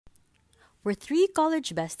We're three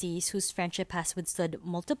college besties whose friendship has withstood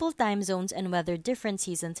multiple time zones and weathered different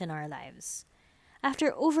seasons in our lives.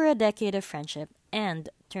 After over a decade of friendship and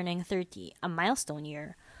turning 30, a milestone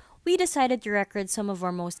year, we decided to record some of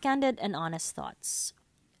our most candid and honest thoughts.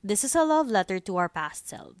 This is a love letter to our past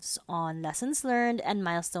selves on lessons learned and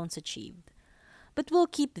milestones achieved. But we'll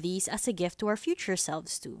keep these as a gift to our future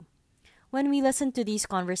selves too. When we listen to these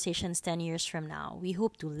conversations 10 years from now, we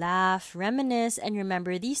hope to laugh, reminisce, and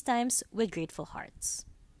remember these times with grateful hearts.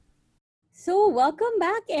 So, welcome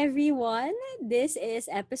back, everyone. This is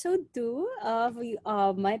episode 2 of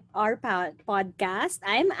our podcast.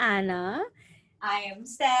 I'm Anna, I am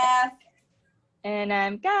Steph. And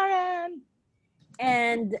I'm Karen.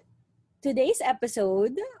 and today's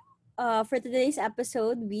episode, for today's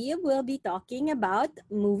episode, we will be talking about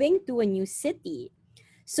moving to a new city.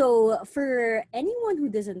 So, for anyone who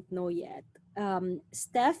doesn't know yet,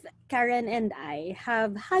 Steph, Karen, and I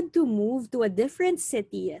have had to move to a different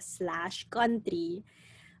city slash country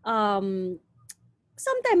um,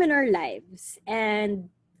 sometime in our lives. And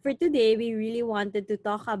for today, we really wanted to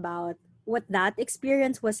talk about what that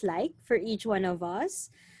experience was like for each one of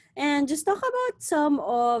us and just talk about some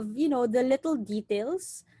of, the little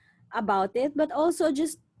details about it, but also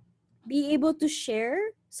just be able to share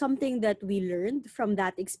something that we learned from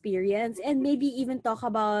that experience and maybe even talk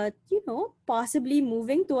about, possibly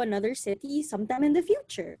moving to another city sometime in the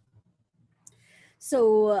future.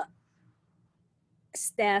 So,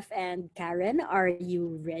 Steph and Karen, are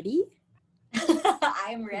you ready?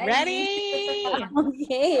 I'm ready. Ready?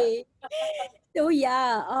 Okay. So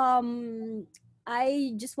yeah,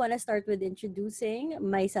 I just want to start with introducing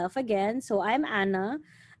myself again. So I'm Anna.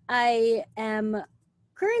 I am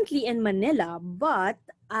currently in Manila, but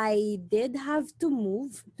I did have to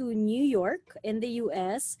move to New York in the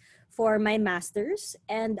US for my masters,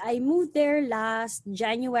 and I moved there last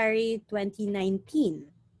January 2019.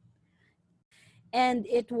 And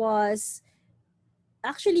it was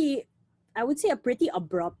actually, I would say, a pretty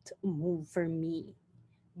abrupt move for me.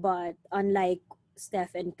 But unlike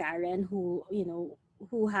Steph and Karen, who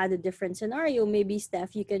had a different scenario, maybe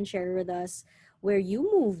Steph, you can share with us where you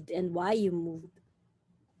moved and why you moved.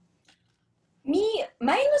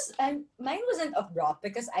 Mine wasn't abroad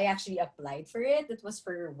because I actually applied for it. It was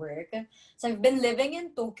for work. So I've been living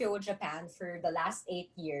in Tokyo, Japan for the last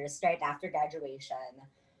 8 years, right after graduation.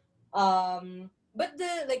 But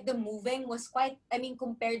the moving was quite. I mean,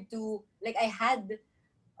 compared to like I had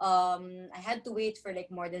to wait for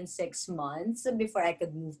like more than 6 months before I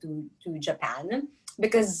could move to Japan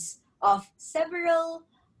because of several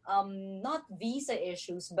not visa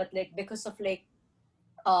issues, but like because of like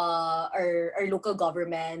our local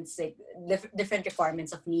governments like different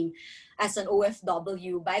requirements of me as an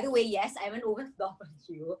OFW. By the way, yes, I'm an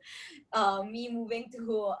OFW. Me moving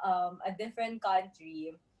to a different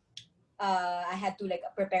country, I had to like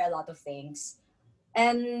prepare a lot of things.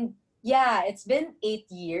 And yeah, it's been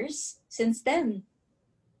 8 years since then.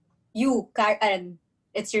 And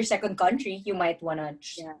it's your second country. You might wanna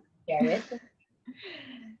Yeah. share it.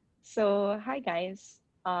 So, hi guys.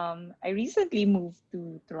 I recently moved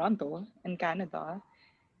to Toronto in Canada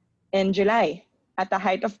in July at the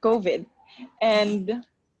height of COVID. And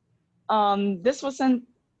this wasn't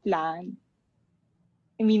planned.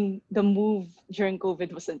 I mean, the move during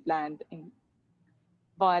COVID wasn't planned.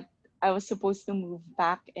 But I was supposed to move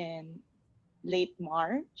back in late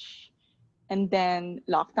March. And then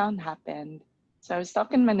lockdown happened. So I was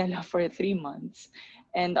stuck in Manila for 3 months.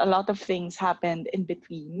 And a lot of things happened in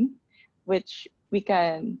between, which we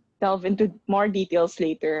can delve into more details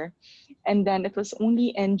later. And then it was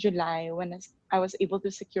only in July when I was able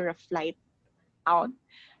to secure a flight out.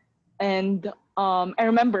 And I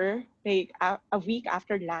remember like a week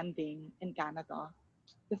after landing in Canada,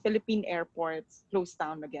 the Philippine airports closed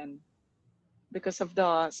down again because of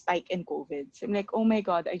the spike in COVID. So I'm like, oh my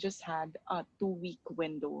God, I just had a 2 week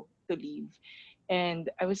window to leave.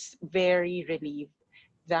 And I was very relieved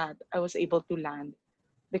that I was able to land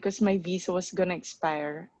because my visa was going to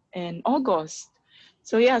expire in August.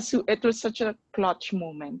 So yeah, so it was such a clutch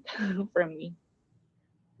moment for me.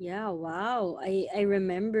 Yeah, wow. I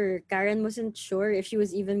remember Karen wasn't sure if she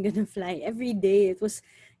was even gonna fly every day. It was,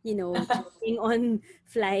 checking on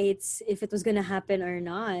flights if it was gonna happen or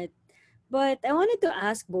not. But I wanted to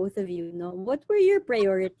ask both of you, no, what were your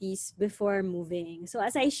priorities before moving? So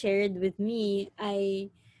as I shared with me,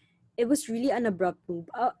 it was really an abrupt move.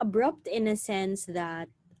 Abrupt in a sense that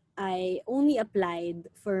I only applied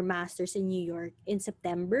for masters in New York in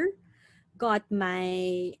September, got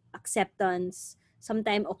my acceptance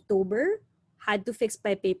sometime October, had to fix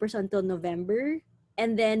my papers until November.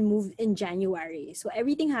 and then moved in January. So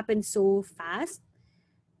everything happened so fast,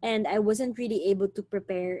 and I wasn't really able to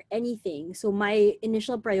prepare anything. So my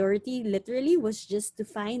initial priority literally was just to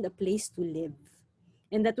find a place to live.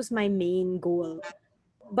 And that was my main goal.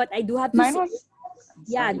 But I do have to Mine say, was,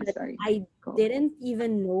 yeah, sorry, that sorry. I Go. didn't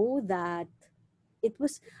even know that it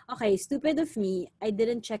was okay, stupid of me. I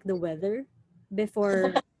didn't check the weather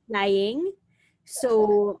before flying.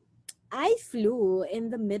 So I flew in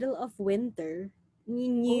the middle of winter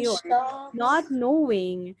in New Oh, York, not shucks.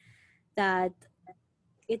 knowing that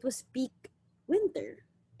it was peak winter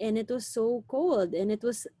and it was so cold, and it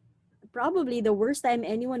was probably the worst time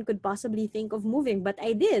anyone could possibly think of moving, but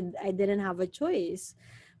I didn't have a choice.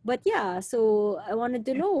 But yeah, so I wanted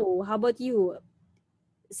to know, how about you?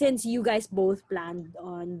 Since you guys both planned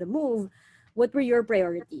on the move, what were your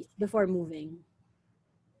priorities before moving?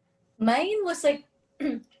 Mine was like,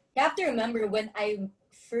 you have to remember when I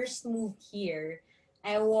first moved here,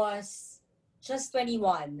 I was just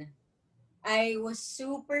 21. I was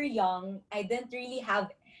super young. I didn't really have,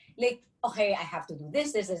 like, okay, I have to do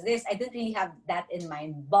this. I didn't really have that in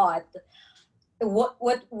mind. But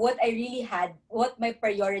what I really had, what my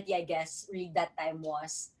priority, I guess, really that time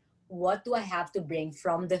was, what do I have to bring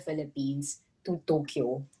from the Philippines to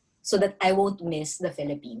Tokyo so that I won't miss the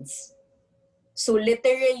Philippines? So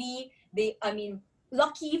literally, I mean,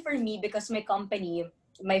 lucky for me because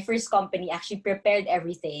my first company actually prepared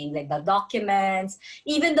everything, like the documents,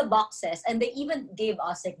 even the boxes. And they even gave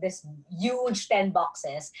us like this huge 10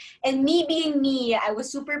 boxes. And me being me, I was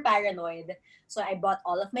super paranoid. So I bought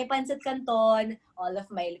all of my pancit canton, all of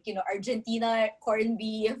my, Argentina corned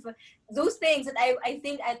beef, those things that I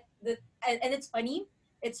think and it's funny.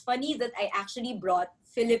 It's funny that I actually brought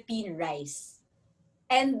Philippine rice,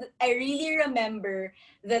 and I really remember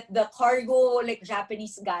that the cargo, like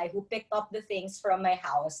Japanese guy who picked up the things from my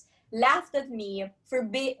house, laughed at me for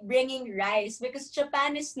bringing rice because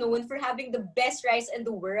Japan is known for having the best rice in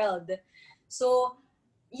the world. So,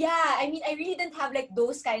 yeah, I mean, I really didn't have like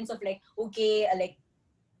those kinds of like, okay, like,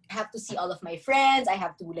 I have to see all of my friends. I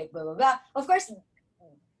have to like blah blah blah. Of course,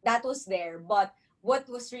 that was there, but what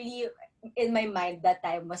was really in my mind that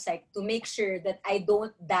time was like to make sure that I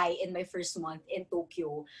don't die in my first month in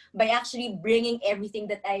Tokyo by actually bringing everything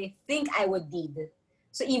that I think I would need.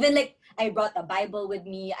 So even like I brought a Bible with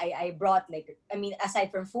me. I brought like, I mean,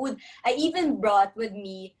 aside from food, I even brought with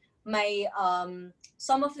me my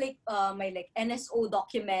some of like my like NSO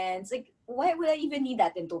documents. Like, why would I even need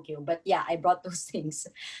that in Tokyo? But yeah, I brought those things.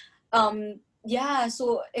 Yeah,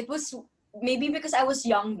 so it was maybe because I was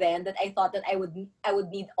young then that I thought that I would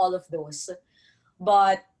need all of those.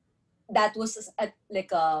 But that was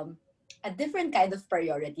a different kind of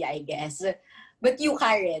priority, I guess. But you,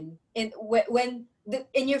 Karen, in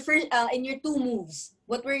your first in your two moves,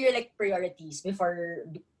 what were your like priorities before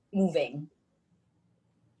moving?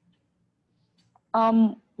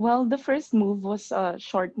 Well, the first move was a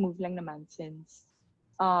short move lang naman since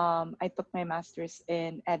I took my master's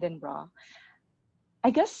in Edinburgh. I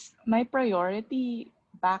guess my priority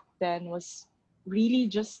back then was really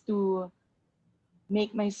just to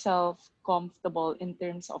make myself comfortable in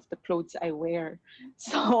terms of the clothes I wear.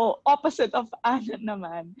 So opposite of Anna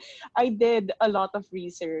naman, I did a lot of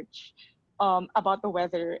research about the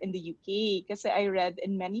weather in the UK because I read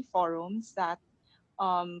in many forums that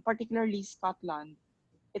particularly Scotland,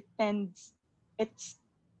 it tends, it's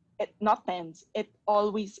it not tends, it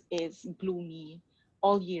always is gloomy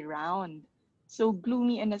all year round. So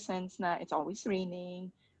gloomy in a sense na it's always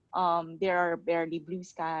raining, there are barely blue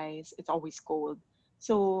skies, it's always cold.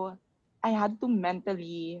 So I had to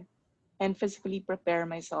mentally and physically prepare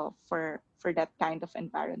myself for that kind of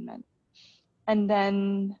environment. And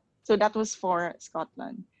then so that was for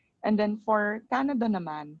Scotland. And then for Canada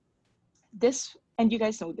naman, this, and you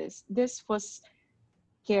guys know this was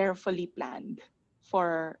carefully planned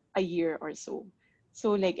for a year or so.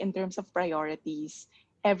 So, like in terms of priorities,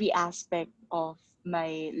 every aspect of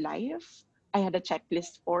my life, I had a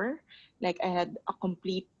checklist for. Like, I had a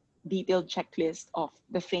complete detailed checklist of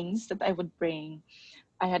the things that I would bring.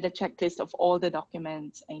 I had a checklist of all the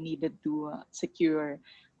documents I needed to secure.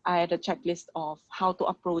 I had a checklist of how to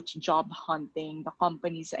approach job hunting, the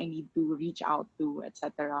companies I need to reach out to,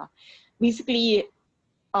 etc. Basically,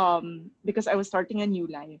 because I was starting a new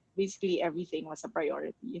life. Basically, everything was a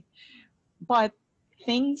priority. But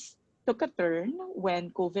things took a turn when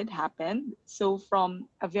COVID happened. So, from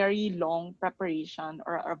a very long preparation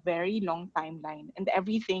or a very long timeline, and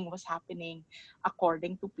everything was happening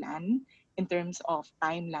according to plan in terms of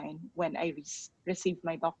timeline when I received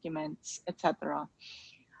my documents, etc.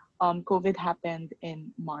 COVID happened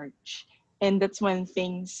in March. And that's when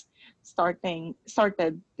things started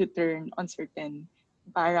to turn uncertain.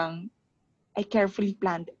 Parang I carefully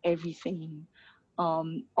planned everything.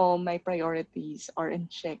 All my priorities are in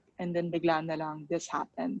check, and then bigla na lang this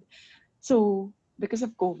happened. So because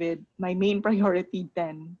of COVID, my main priority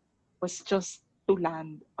then was just to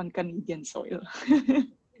land on Canadian soil.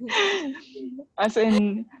 As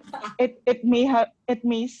in, it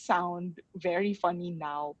may sound very funny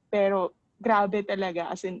now, pero grabe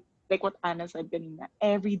talaga. As in, like what Anna said kanina,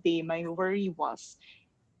 every day my worry was,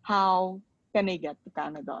 how can I get to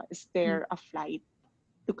Canada? Is there a flight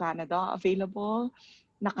to Canada available?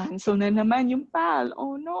 Na-cancel na naman yung PAL.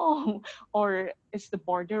 Oh no. Or is the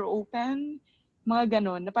border open? Mga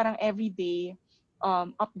ganon, na parang everyday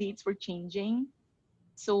updates were changing.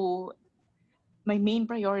 So my main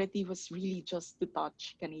priority was really just to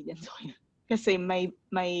touch Canadian soil. Kasi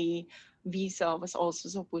my visa was also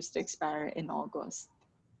supposed to expire in August.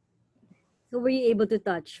 So were you able to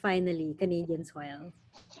touch finally Canadian soil?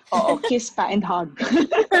 Oo, kiss pa and hug.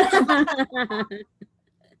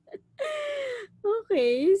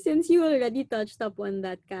 Okay, since you already touched up on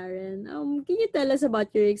that, Karen, can you tell us about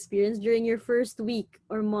your experience during your first week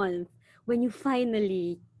or month when you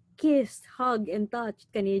finally kissed, hugged, and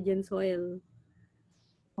touched Canadian soil?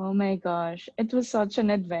 Oh my gosh, it was such an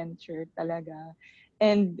adventure talaga.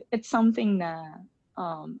 And it's something na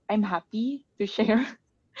I'm happy to share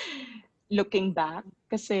looking back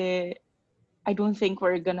kasi I don't think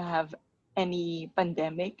we're gonna have any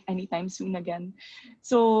pandemic anytime soon again.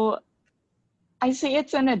 So I say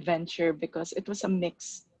it's an adventure because it was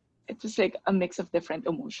like a mix of different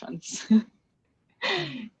emotions.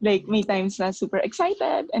 Like may times na super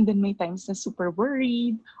excited and then may times na super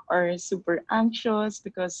worried or super anxious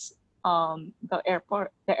because the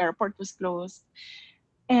airport was closed.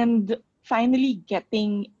 And finally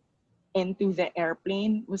getting into the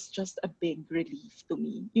airplane was just a big relief to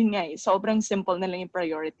me. Yun nga sobrang simple na lang yung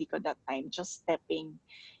priority ko that time, just stepping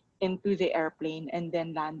into the airplane and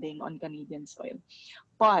then landing on Canadian soil.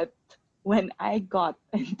 But when I got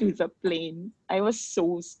into the plane, I was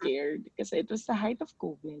so scared because it was the height of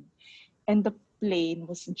COVID and the plane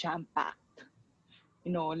was jam packed.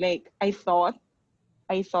 Like I thought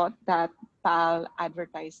that PAL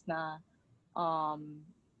advertised na um,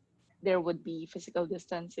 there would be physical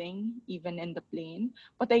distancing even in the plane.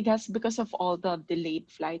 But I guess because of all the delayed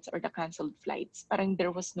flights or the canceled flights, parang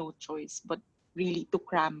there was no choice but really to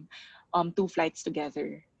cram two flights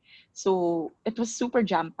together. So it was super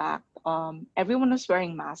jam packed. Everyone was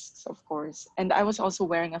wearing masks, of course, and I was also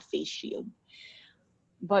wearing a face shield.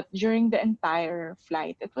 But during the entire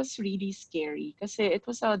flight, it was really scary because it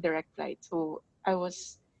was a direct flight. So I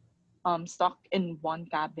was stuck in one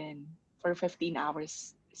cabin for 15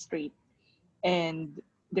 hours straight, and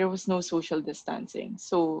there was no social distancing.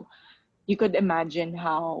 So you could imagine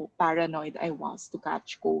how paranoid I was to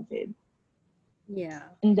catch COVID. Yeah.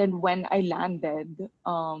 And then when I landed,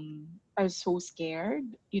 I was so scared,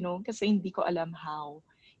 kasi hindi ko alam how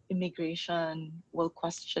immigration will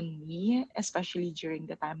question me, especially during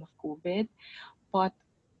the time of COVID. But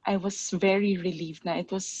I was very relieved na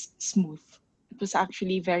it was smooth. It was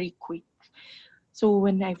actually very quick. So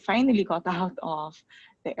when I finally got out of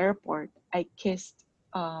the airport, I kissed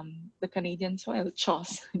the Canadian soil.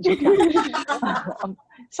 Chos. Joke lang.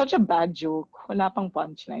 Such a bad joke. Wala pang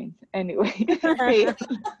punchline. Anyway. Okay.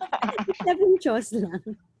 Seven chos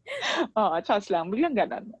lang. Chos lang. Biglang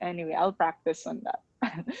ganun. Anyway, I'll practice on that.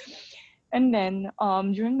 And then,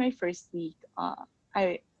 during my first week,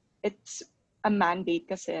 it's a mandate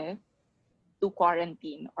kasi to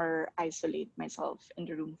quarantine or isolate myself in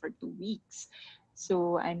the room for 2 weeks.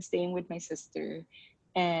 So I'm staying with my sister,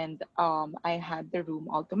 and I had the room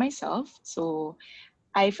all to myself. So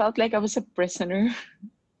I felt like I was a prisoner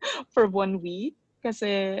for 1 week because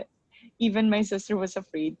even my sister was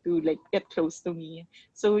afraid to like get close to me.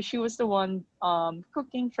 So she was the one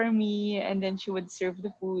cooking for me, and then she would serve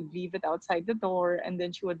the food, leave it outside the door, and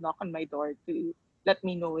then she would knock on my door to let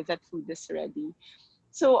me know that food is ready.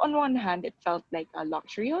 So on one hand, it felt like a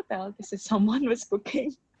luxury hotel because someone was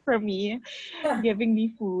cooking for me, giving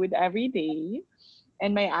me food every day,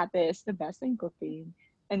 and my ate is the best in cooking.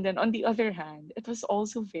 And then on the other hand, it was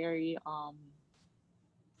also very ano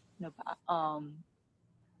ba,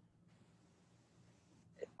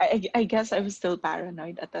 I guess I was still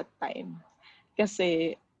paranoid at that time.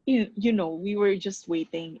 Kasi we were just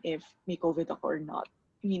waiting if may COVID ako or not.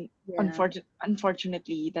 I mean, Yeah.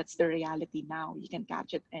 unfortunately, that's the reality now. You can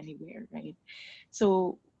catch it anywhere, right?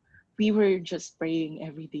 So we were just praying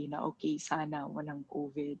every day na okay, sana walang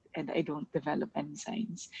COVID and I don't develop any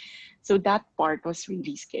signs. So that part was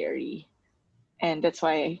really scary. And that's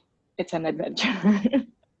why it's an adventure.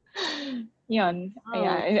 Yun.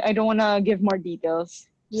 Yeah, Oh, I don't want to give more details.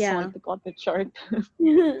 Just yeah. want to cut it short.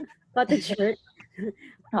 Cottage shirt.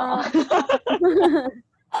 Oo. Um,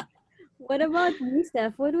 what about you,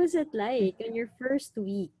 Steph? What was it like on your first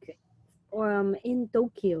week in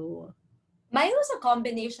Tokyo? Mine was a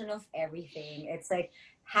combination of everything. It's like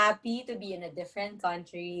happy to be in a different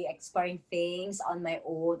country, exploring things on my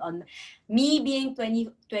own, on me being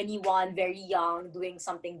 20 21, very young, doing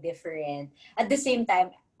something different. At the same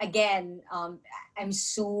time, again, I'm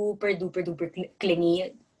super duper duper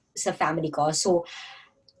clingy sa family ko. So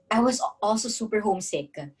I was also super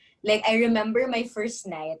homesick. Like I remember my first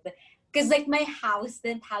night, because like my house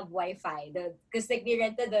didn't have Wi-Fi. Because like we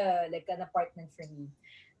rented like an apartment for me.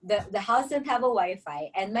 The house didn't have a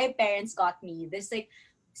Wi-Fi, and my parents got me this like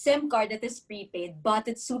SIM card that is prepaid, but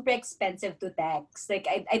it's super expensive to text. Like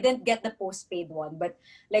I didn't get the postpaid one, but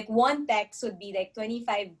like one text would be like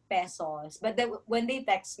 25 pesos. But when they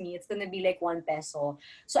text me, it's gonna be like 1 peso.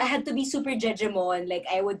 So I had to be super judgmon. Like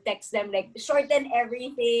I would text them like shorten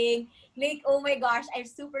everything. Like oh my gosh, I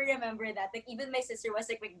super remember that. Like even my sister was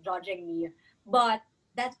like judging me. But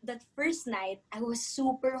that first night, I was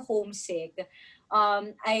super homesick.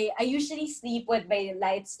 I usually sleep with my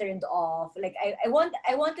lights turned off. Like I want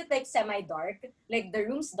it like semi dark. Like the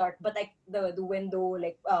room's dark, but like the window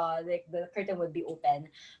like the curtain would be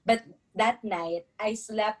open. But that night I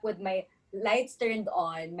slept with my lights turned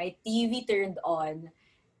on, my TV turned on,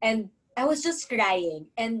 and I was just crying.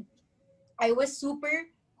 And I was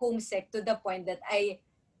super homesick to the point that I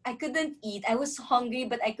couldn't eat. I was hungry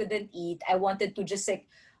but I couldn't eat. I wanted to just like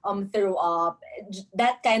throw up,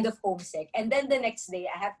 that kind of homesick. And then the next day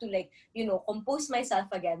I have to like compose myself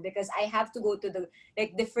again because I have to go to the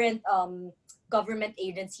like different government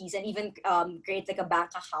agencies and even create like a bank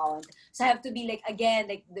account. So I have to be like again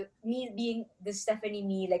like the me being the Stephanie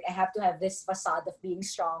me, like I have to have this facade of being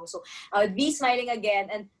strong. So I would be smiling again.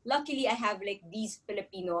 And luckily, I have like these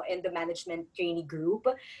Filipino in the management trainee group.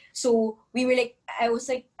 So we were like, I was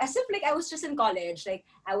like, as if like I was just in college. Like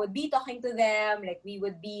I would be talking to them, like we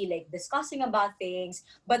would be like discussing about things.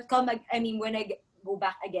 But I mean, when go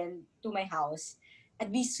back again to my house,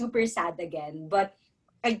 I'd be super sad again. But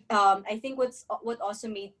I think what also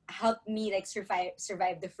made helped me like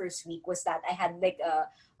survive the first week was that I had like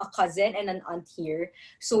a cousin and an aunt here.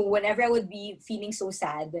 So whenever I would be feeling so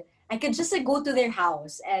sad, I could just like go to their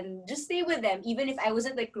house and just stay with them, even if I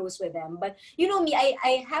wasn't like close with them. But you know me,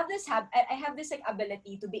 I have this I have this like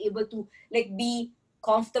ability to be able to like be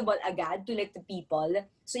comfortable agad to like the people.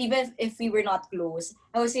 So even if we were not close,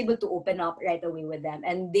 I was able to open up right away with them,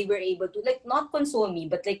 and they were able to like not console me,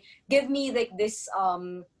 but like give me like this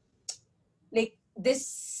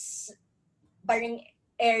parang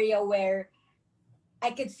area where I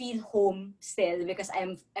could feel home still because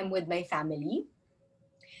I'm with my family,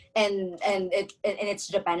 and it's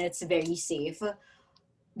Japan. It's very safe.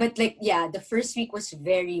 But like yeah, the first week was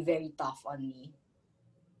very very tough on me.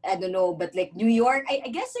 I don't know, but like New York, I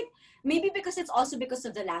guess like maybe because it's also because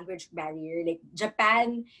of the language barrier. Like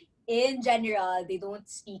Japan, in general, they don't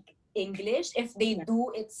speak English. If they Yeah. do,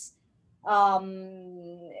 um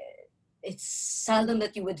it's seldom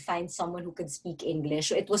that you would find someone who could speak English.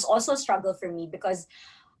 So it was also a struggle for me because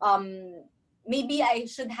um maybe I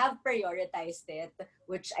should have prioritized it,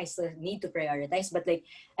 which I still need to prioritize, but like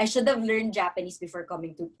I should have learned Japanese before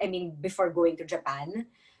before going to Japan.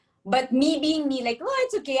 But me being me, like, oh,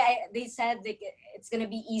 it's okay. They said like it's gonna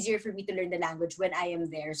be easier for me to learn the language when I am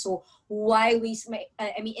there. So why waste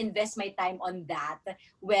invest my time on that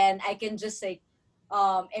when I can just like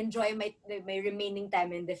enjoy my remaining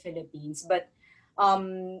time in the Philippines. But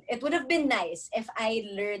it would have been nice if I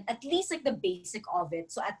learned at least like the basic of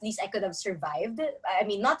it. So at least I could have survived. I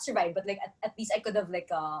mean, not survived, but like at least I could have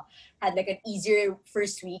like had like an easier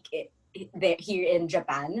first week there here in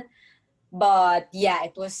Japan. But yeah,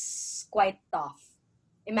 it was quite tough.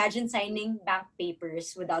 Imagine signing bank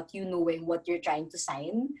papers without you knowing what you're trying to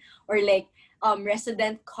sign, or like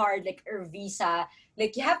resident card like or visa.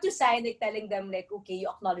 Like you have to sign like telling them like okay, you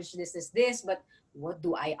acknowledge this, but what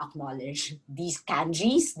do I acknowledge? These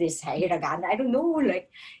kanjis, this hiragana. I don't know. Like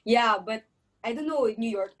yeah, but I don't know in New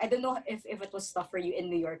York. I don't know if it was tough for you in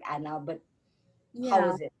New York, Anna, but how Yeah.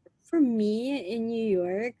 was it? For me in New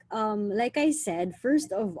York, like I said,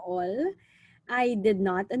 first of all, I did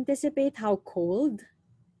not anticipate how cold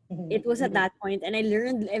it was at that point, and I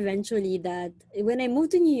learned eventually that when I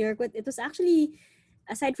moved to New York, it was actually,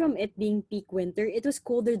 aside from it being peak winter, it was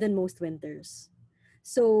colder than most winters.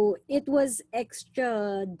 So it was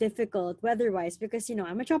extra difficult weather-wise because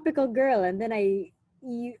I'm a tropical girl, and then I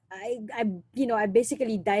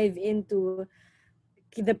basically dive into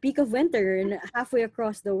the peak of winter and halfway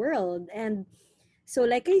across the world. And so,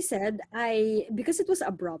 like I said, because it was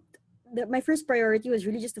abrupt, my first priority was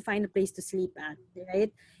really just to find a place to sleep at,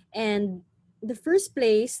 right? And the first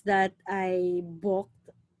place that I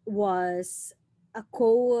booked was a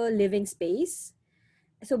co-living space.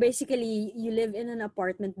 So basically, you live in an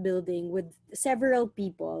apartment building with several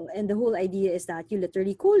people, and the whole idea is that you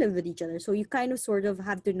literally co-live with each other. So you kind of sort of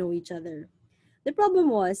have to know each other. The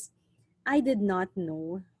problem was, I did not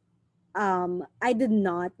know. I did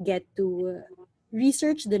not get to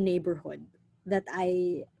research the neighborhood that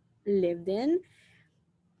I lived in.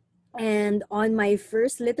 And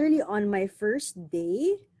literally on my first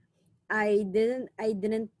day, I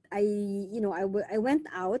went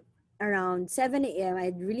out around 7 a.m. I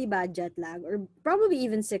had really bad jet lag, or probably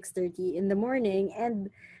even 6:30 in the morning. And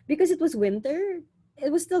because it was winter,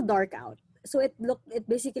 it was still dark out. So it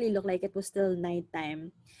basically looked like it was still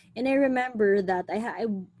nighttime. And I remember that I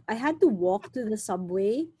had to walk to the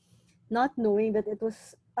subway, not knowing that it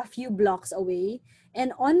was a few blocks away.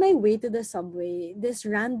 And on my way to the subway, this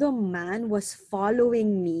random man was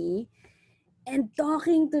following me and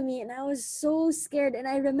talking to me, and I was so scared. And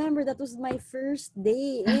I remember that was my first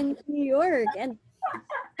day in New York, and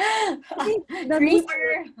I think the most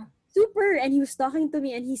Creeper. super. And he was talking to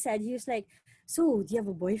me, and he was like, "So, do you have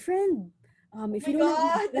a boyfriend? If Oh you my don't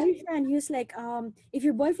have a god. boyfriend," he was like, "if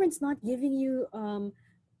your boyfriend's not giving you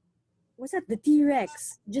what's that? The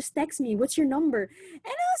T-Rex. Just text me. What's your number?"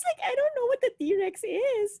 And I was like, "I don't know what the T-Rex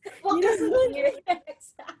is." You Fuck know, is a T-Rex?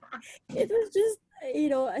 it was just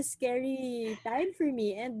a scary time for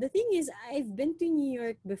me. And the thing is, I've been to New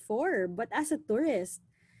York before, but as a tourist.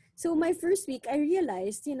 So my first week, I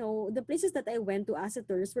realized, the places that I went to as a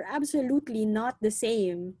tourist were absolutely not the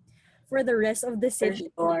same for the rest of the For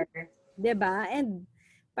city. sure. 'Di ba? And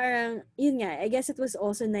parang, yun nga, I guess it was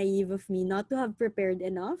also naive of me not to have prepared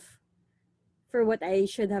enough for what I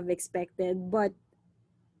should have expected. But,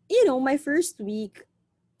 my first week,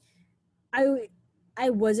 I I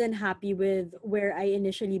wasn't happy with where I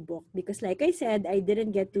initially booked, because like I said, I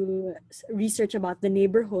didn't get to research about the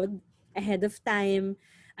neighborhood ahead of time.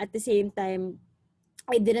 At the same time,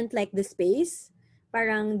 I didn't like the space.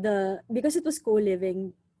 Because it was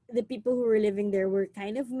co-living, the people who were living there were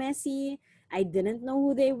kind of messy. I didn't know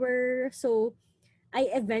who they were. So I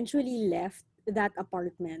eventually left that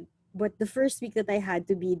apartment. But the first week that I had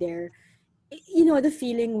to be there, the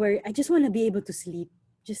feeling where I just want to be able to sleep.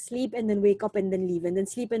 Just sleep and then wake up and then leave, and then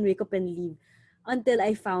sleep and wake up and leave, until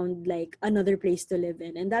I found like another place to live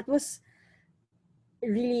in. And that was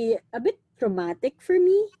really a bit traumatic for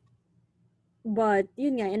me. But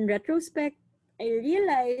yun nga, in retrospect, I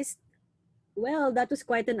realized, well, that was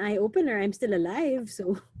quite an eye opener. I'm still alive,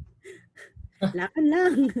 so lakan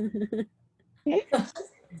lang.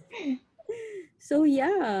 So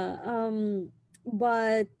yeah,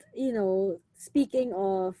 but speaking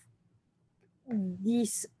of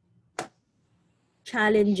these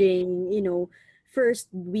challenging, first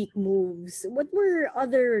week moves, what were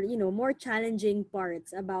other, more challenging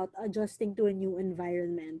parts about adjusting to a new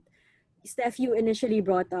environment? Steph, you initially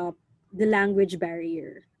brought up the language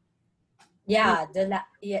barrier. Yeah,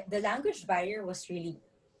 the language barrier was really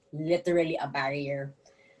literally a barrier.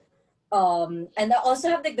 And I also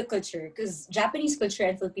have like the culture, because Japanese culture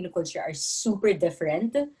and Filipino culture are super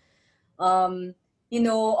different. Um, you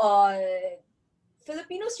know,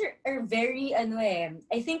 Filipinos are very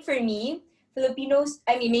I think for me, Filipinos.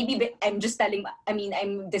 I mean, maybe I'm just telling. I mean,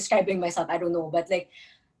 I'm describing myself. I don't know, but like,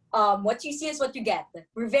 what you see is what you get.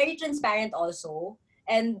 We're very transparent also,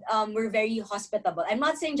 and we're very hospitable. I'm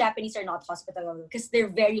not saying Japanese are not hospitable, because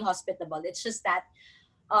they're very hospitable. It's just that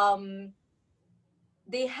um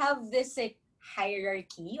they have this like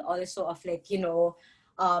hierarchy also of like, you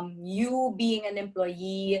being an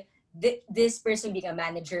employee, this person being a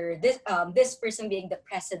manager, this person being the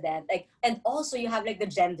president, like, and also you have like the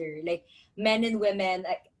gender, like men and women,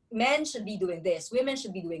 like men should be doing this, women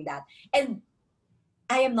should be doing that. And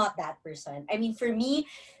I am not that person. I mean, for me,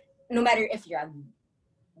 no matter if you're a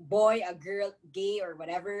boy, a girl, gay, or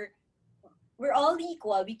whatever, we're all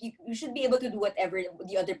equal. We should be able to do whatever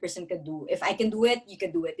the other person can do. If I can do it, you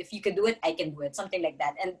can do it. If you can do it, I can do it. Something like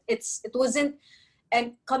that. And it wasn't.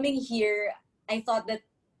 And coming here, I thought that,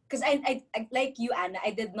 because I like you, Anna,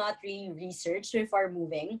 I did not really research before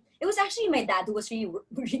moving. It was actually my dad who was really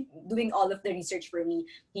doing all of the research for me.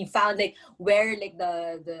 He found like where like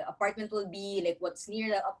the apartment will be, like what's near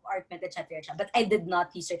the apartment, etc. etc. But I did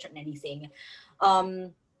not research on anything.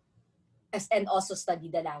 Um, and also study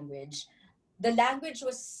the language. The language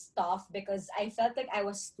was tough because I felt like I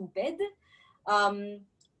was stupid. Um,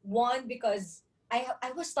 One, because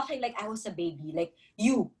I was talking like I was a baby. Like,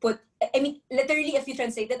 you put, I mean, literally, if you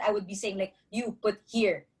translate it, I would be saying like, you put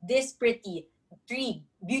here, this pretty, tree,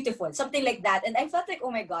 beautiful, something like that. And I felt like,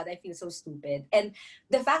 oh my God, I feel so stupid. And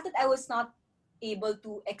the fact that I was not able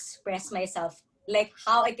to express myself, like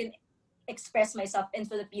how I can express myself in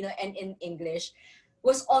Filipino and in English,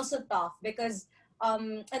 was also tough because,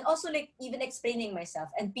 and also like even explaining myself,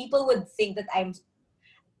 and people would think that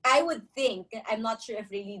I would think, I'm not sure if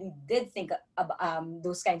they really did think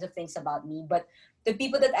those kinds of things about me, but the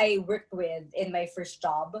people that I worked with in my first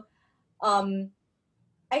job, um,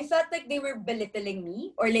 I felt like they were belittling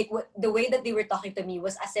me, or like the way that they were talking to me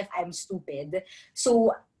was as if I'm stupid.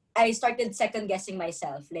 So I started second guessing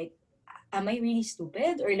myself, like, am I really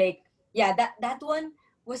stupid? Or like, yeah, that one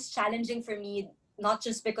was challenging for me, not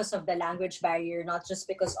just because of the language barrier, not just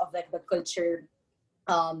because of like the culture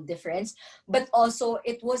difference, but also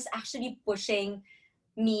it was actually pushing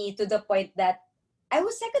me to the point that I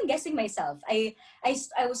was second guessing myself. I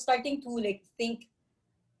was starting to like think,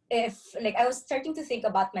 if like I was starting to think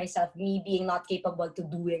about myself, me being not capable to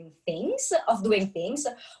doing things,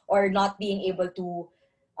 or not being able to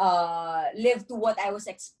live to what I was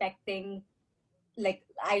expecting, like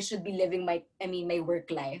I should be living my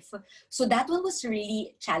work life. So that one was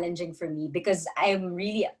really challenging for me because I'm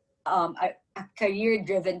really a career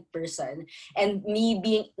driven person, and me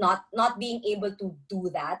being not being able to do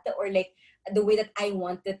that, or like the way that I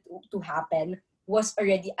wanted to happen, was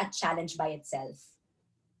already a challenge by itself.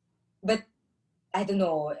 But I don't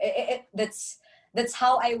know. That's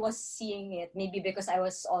how I was seeing it. Maybe because I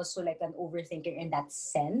was also like an overthinker in that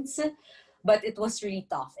sense. But it was really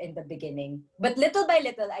tough in the beginning. But little by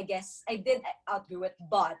little, I guess I did outgrow it.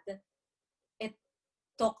 But it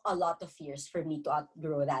took a lot of years for me to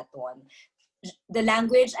outgrow that one. The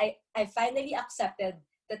language, I finally accepted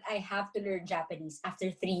that I have to learn Japanese after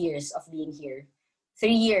 3 years of being here. 3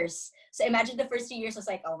 years. So imagine the first 3 years was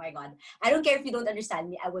like, oh my God, I don't care if you don't understand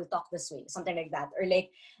me, I will talk this way, something like that. Or like,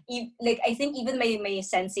 like I think even my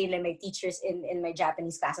sensei, like my teachers in my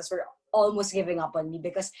Japanese classes were almost giving up on me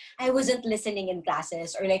because I wasn't listening in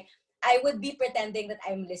classes, or like I would be pretending that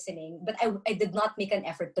I'm listening, but I did not make an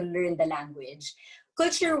effort to learn the language.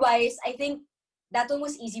 Culture wise, I think that one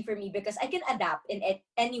was easy for me because I can adapt in it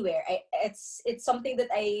anywhere. It's something that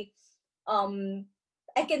um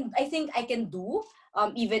I think I can do,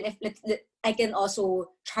 even if I can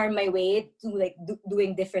also charm my way to like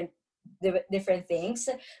doing different things.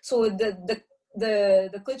 So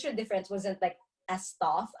the culture difference wasn't like as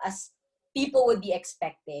tough as people would be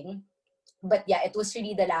expecting. But yeah, it was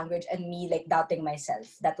really the language and me like doubting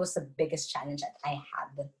myself. That was the biggest challenge that I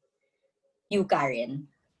had. You, Karen.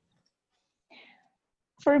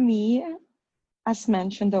 For me, as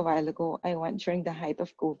mentioned a while ago, I went during the height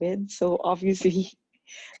of COVID. So obviously,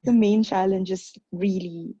 the main challenge is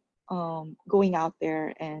really going out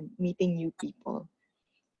there and meeting new people,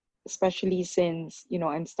 especially since,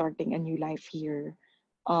 I'm starting a new life here,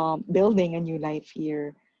 building a new life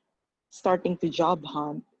here, starting to job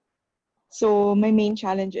hunt. So my main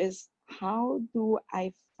challenge is, how do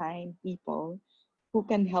I find people who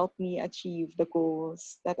can help me achieve the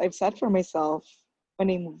goals that I've set for myself when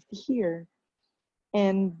I moved here?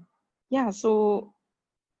 And yeah, so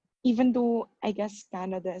even though I guess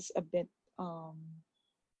Canada is a bit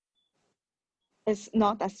is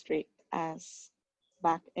not as strict as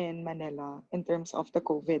back in Manila in terms of the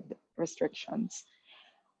COVID restrictions,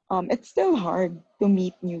 it's still hard to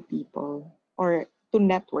meet new people or to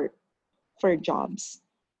network for jobs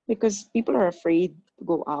because people are afraid to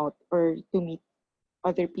go out or to meet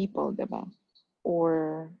other people, diba?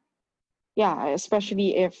 Or yeah,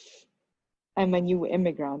 especially if I'm a new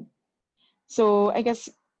immigrant. So I guess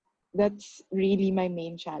that's really my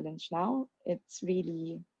main challenge now. It's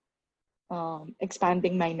really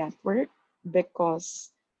expanding my network because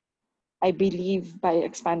I believe by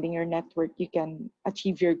expanding your network, you can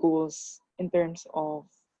achieve your goals in terms of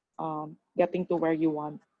getting to where you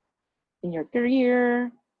want in your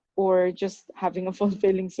career or just having a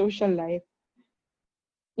fulfilling social life.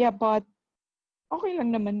 Yeah, but okay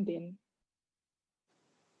lang naman din.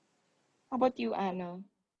 How about you, Anna?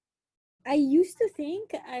 I used to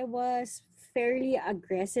think I was fairly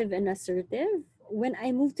aggressive and assertive. When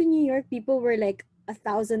I moved to New York, people were like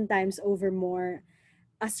 1,000 times over more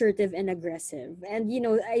assertive and aggressive. And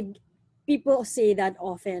I people say that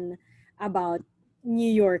often about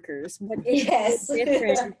New Yorkers, but it's so Yes.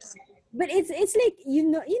 different. But it's like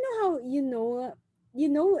how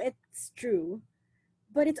it's true,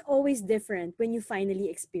 but it's always different when you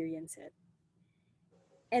finally experience it.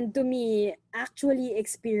 and to me, actually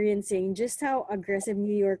experiencing just how aggressive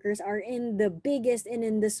New Yorkers are in the biggest and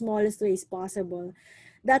in the smallest ways possible,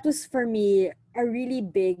 that was for me a really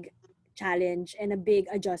big challenge and a big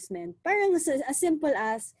adjustment. Parang as simple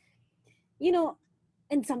as, you know,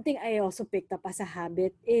 and something I also picked up as a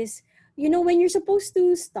habit is, when you're supposed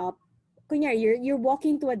to stop, kunyari, you're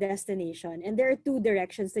walking to a destination and there are two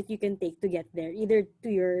directions that you can take to get there, either to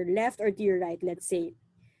your left or to your right, let's say.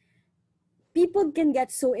 People can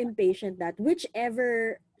get so impatient that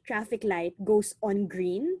whichever traffic light goes on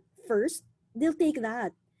green first, they'll take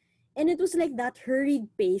that. And it was like that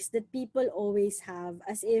hurried pace that people always have,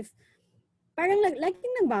 as if parang like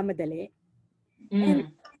nagmamadali.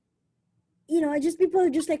 And Mm. just people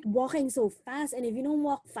are just like walking so fast, and if you don't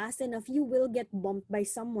walk fast enough, you will get bumped by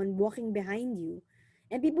someone walking behind you,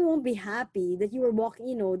 and people won't be happy that you were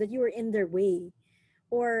walking, that you were in their way.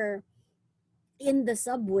 Or in the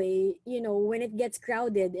subway, when it gets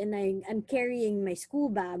crowded and I'm carrying my school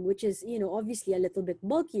bag, which is, obviously a little bit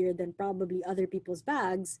bulkier than probably other people's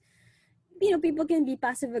bags, people can be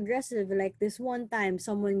passive aggressive. Like this one time,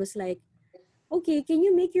 someone was like, okay, can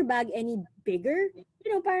you make your bag any bigger?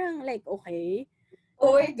 Parang like, okay.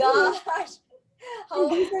 Oh my You know, gosh. and How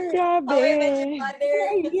these are, how I met your Grabe. and I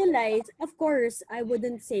mother. realize, of course, I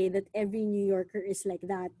wouldn't say that every New Yorker is like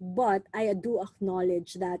that, but I do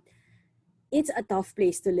acknowledge that it's a tough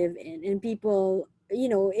place to live in, and people,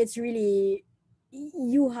 it's really,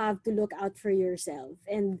 you have to look out for yourself.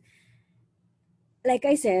 And like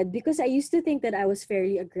I said, because I used to think that I was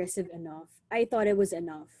fairly aggressive enough, I thought it was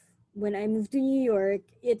enough. When I moved to New York,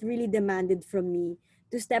 it really demanded from me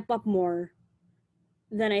to step up more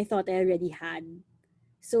than I thought I already had.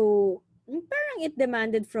 So parang it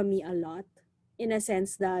demanded from me a lot, in a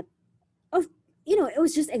sense that, of it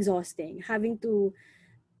was just exhausting having to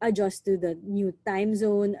adjust to the new time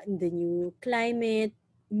zone, the new climate,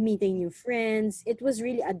 meeting new friends. It was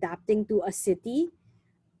really adapting to a city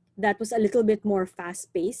that was a little bit more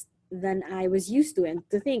fast paced than I was used to. And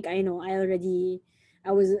to think, I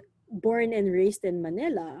was born and raised in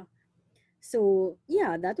Manila. So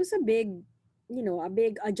yeah, that was a big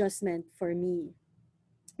adjustment for me.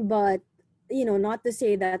 But, not to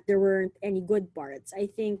say that there weren't any good parts. I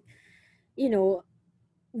think, you know,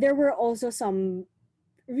 there were also some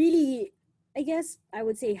really, I guess I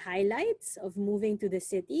would say, highlights of moving to the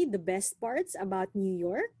city, the best parts about New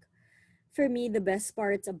York. For me, the best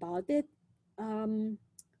parts about it, um,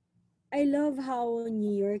 I love how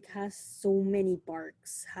New York has so many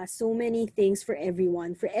parks, has so many things for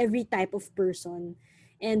everyone, for every type of person.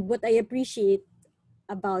 And what I appreciate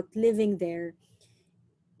about living there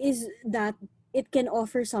is that it can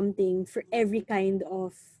offer something for every kind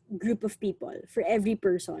of group of people, for every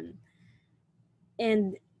person.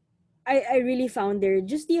 And I really found there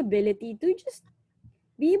just the ability to just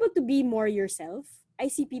be able to be more yourself. I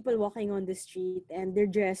see people walking on the street and they're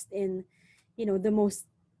dressed in, the most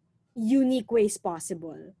unique ways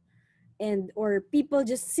possible. And or people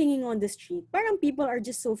just singing on the street. Parang people are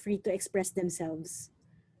just so free to express themselves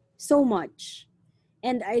so much.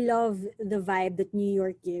 And I love the vibe that New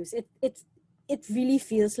York gives. It really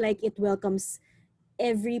feels like it welcomes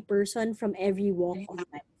every person from every walk of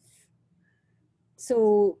life.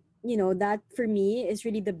 So, that for me is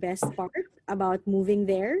really the best part about moving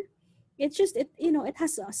there. It's just it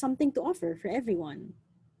has something to offer for everyone.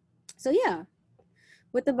 So yeah.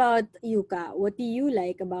 What about Yuka? What do you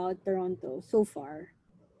like about Toronto so far?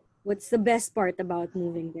 What's the best part about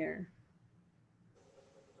moving there?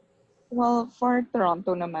 Well, for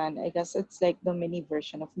Toronto naman, I guess it's like the mini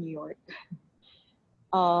version of New York.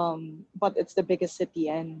 But it's the biggest city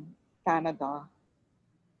in Canada.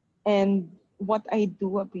 And what I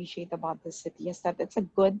do appreciate about the city is that it's a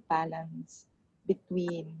good balance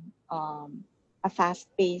between a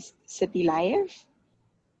fast-paced city life,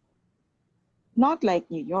 not like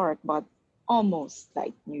New York, but almost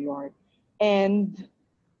like New York, and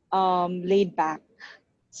laid back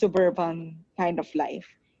suburban kind of life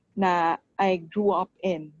na I grew up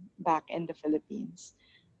in back in the Philippines.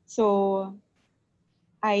 So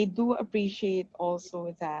I do appreciate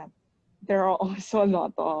also that there are also a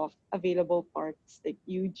lot of available parks, like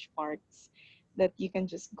huge parks that you can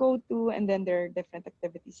just go to, and then there are different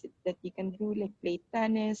activities that you can do, like play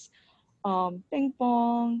tennis, ping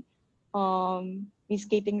pong, may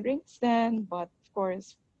skating rinks then, but of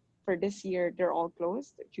course, for this year, they're all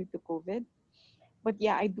closed due to COVID. But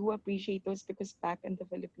yeah, I do appreciate those because back in the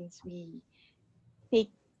Philippines,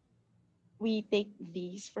 take we take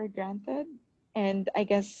these for granted, and I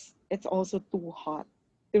guess it's also too hot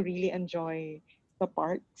to really enjoy the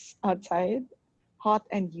parks outside, hot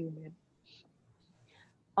and humid.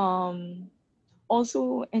 Um,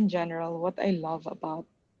 also in general, what I love about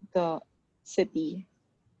the city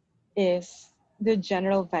is the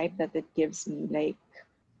general vibe that it gives me. Like,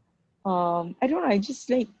 I don't know, I just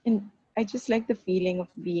like the feeling of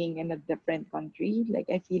being in a different country.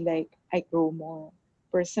 Like I feel like I grow more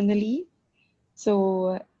personally.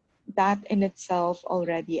 So that in itself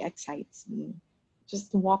already excites me.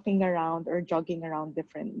 Just walking around or jogging around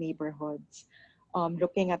different neighborhoods,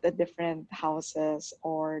 looking at the different houses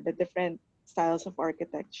or the different styles of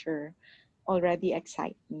architecture already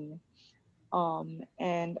excite me.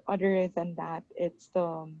 And other than that, it's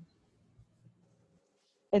the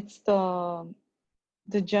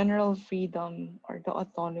general freedom or the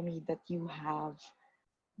autonomy that you have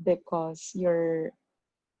because you're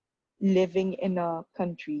living in a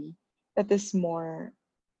country that is more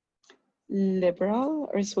liberal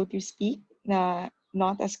or so to speak, na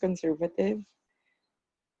not as conservative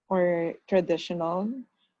or traditional,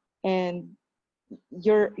 and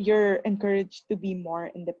you're encouraged to be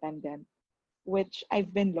more independent, which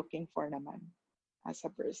I've been looking for naman as a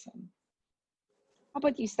person. How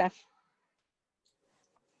about you, Steph?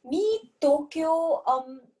 Me, Tokyo,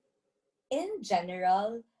 in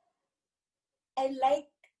general, I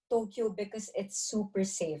like Tokyo because it's super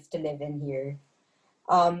safe to live in here.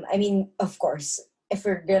 I mean, of course, if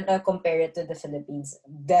we're gonna compare it to the Philippines,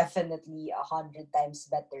 definitely 100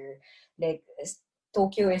 times better. Like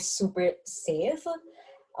Tokyo is super safe.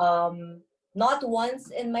 Not once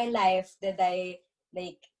in my life did I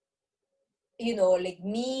like like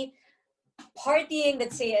me partying,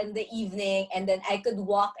 let's say in the evening, and then I could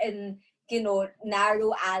walk in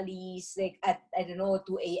narrow alleys like at I don't know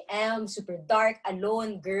 2 a.m. super dark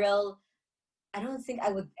alone, girl. I don't think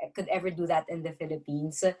I could ever do that in the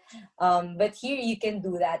Philippines. But here you can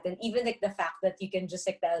do that, and even like the fact that you can just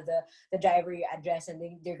like tell the driver your address, and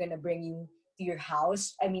then they're gonna bring you to your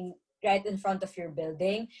house. I mean, right in front of your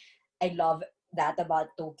building. I love that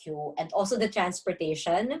about Tokyo, and also the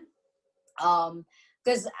transportation.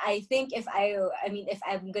 Because I think if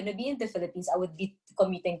I'm gonna be in the Philippines, I would be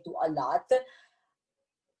commuting to a lot,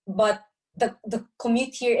 but the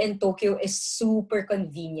commute here in Tokyo is super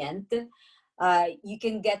convenient. You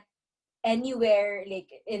can get anywhere like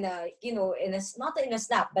in a in a not in a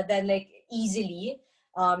snap, but then like easily.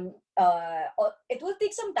 It will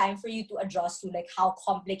take some time for you to adjust to like how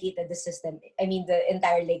complicated the system. I mean, the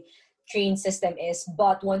entire like train system is,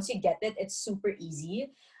 but once you get it, it's super easy.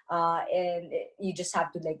 And you just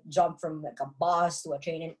have to like jump from like a bus to a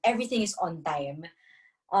train, and everything is on time.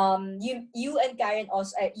 You and Karen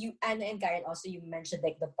also, you Anna and Karen also, you mentioned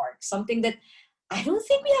like the park, something that I don't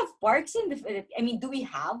think we have parks in the Philippines. I mean, do we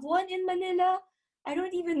have one in Manila? I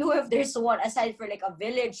don't even know if there's one aside for like a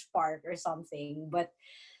village park or something, but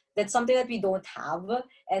that's something that we don't have.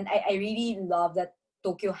 And I really love that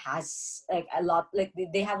Tokyo has like a lot, like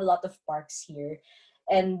they have a lot of parks here.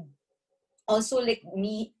 And also like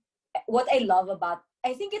me, what I love about,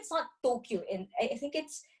 I think it's not Tokyo, I think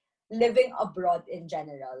it's living abroad in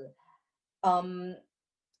general. Um,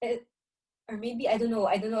 it, or maybe I don't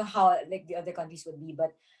know how like the other countries would be,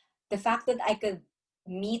 but the fact that I could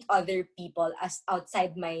meet other people as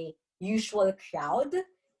outside my usual crowd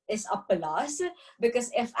is a plus.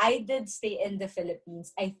 Because if I did stay in the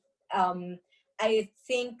Philippines, um I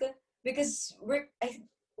think, because we're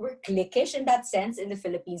cliquish in that sense in the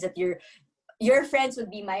Philippines, that your friends would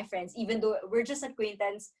be my friends, even though we're just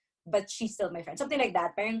acquaintance, but she's still my friend. Something like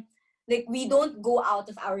that. Parang, like we don't go out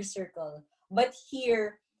of our circle. But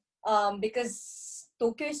here, because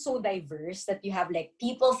Tokyo is so diverse that you have like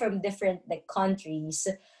people from different like countries,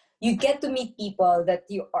 you get to meet people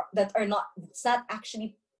that are not, it's not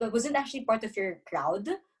actually, that wasn't actually part of your crowd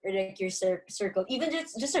or like your circle. Even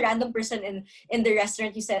just a random person in the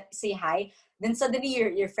restaurant, you say hi, then suddenly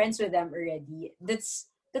you're friends with them already. That's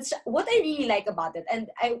what I really like about it. And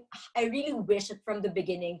I really wish that from the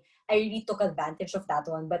beginning I really took advantage of that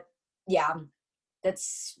one. But yeah,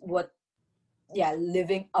 that's what, yeah,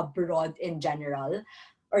 living abroad in general,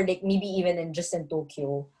 or like maybe even in just in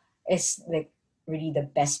Tokyo, is like really the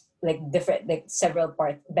best, like different, like several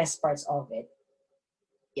best parts of it.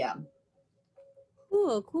 Yeah.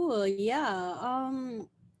 Cool, cool. Yeah.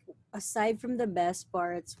 Aside from the best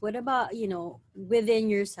parts, what about, within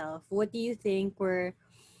yourself? What do you think were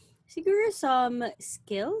siguro some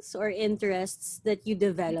skills or interests that you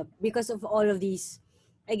developed because of all of these,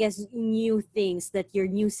 I guess, new things that your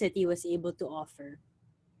new city was able to offer?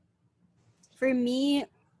 For me,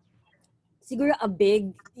 siguro a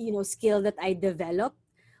big, skill that I developed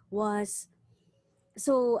was,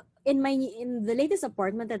 so in the latest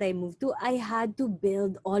apartment that I moved to, I had to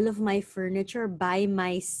build all of my furniture by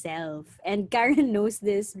myself. And Karen knows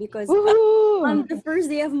this because Woohoo! Oh, On the first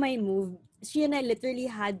day of my move, she and I literally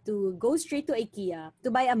had to go straight to IKEA to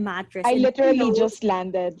buy a mattress I and literally pillows. just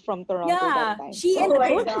landed from Toronto that Yeah, time. she Oh and So, my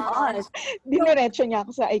both of us. gosh. So diniretso niya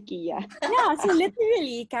ako sa IKEA. yeah, so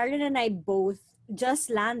literally, Karen and I both just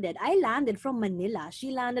landed. I landed from Manila. She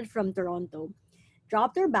landed from Toronto.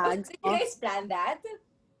 Dropped her Oh, bags did you off. guys plan that?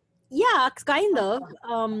 Yeah, kind of.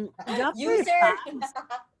 Dropped her User. bags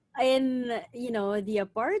in the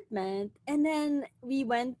apartment, and then we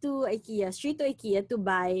went to IKEA, straight to IKEA to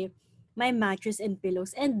buy my mattress and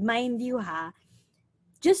pillows. And mind you,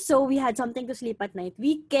 just so we had something to sleep at night,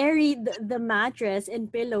 we carried the mattress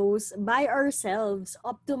and pillows by ourselves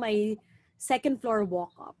up to my second floor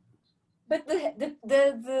walk up. But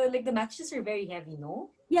the mattresses are very heavy,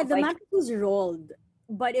 no? Yeah, Of the like, mattress was rolled,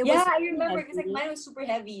 but it yeah, was I really remember because like heavy. mine was super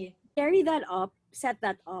heavy. Carry that up, set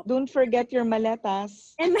that up, Don't forget your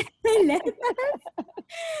maletas. and my letters.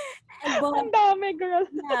 But Ang dami, girl.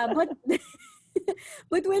 yeah, but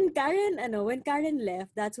but when Karen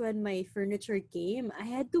left, that's when my furniture came.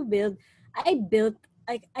 I built,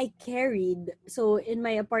 I carried. So in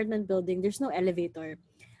my apartment building, there's no elevator.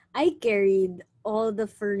 I carried all the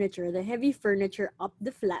furniture, the heavy furniture up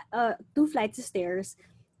the two flights of stairs,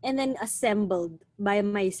 and then assembled by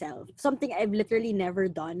myself. Something I've literally never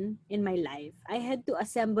done in my life. I had to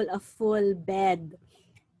assemble a full bed,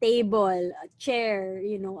 table, a chair,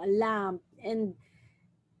 a lamp, and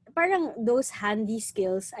parang those handy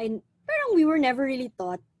skills. Parang we were never really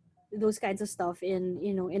taught those kinds of stuff in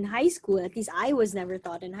high school. At least I was never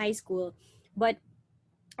taught in high school, but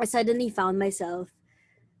I suddenly found myself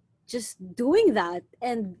just doing that.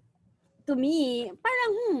 And to me,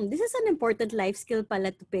 parang, this is an important life skill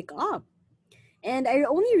pala to pick up. And I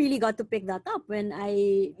only really got to pick that up when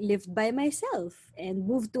I lived by myself and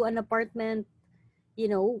moved to an apartment,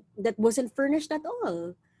 that wasn't furnished at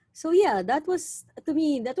all. So yeah, that was, to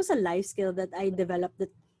me, that was a life skill that I developed that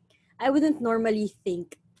I wouldn't normally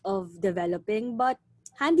think of developing, but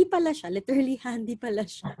handy pala siya. Literally handy pala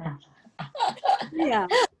siya. Yeah.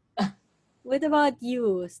 What about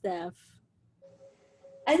you, Steph?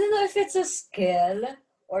 I don't know if it's a skill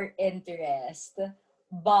or interest,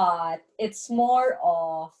 but it's more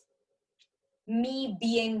of me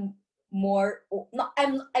being no,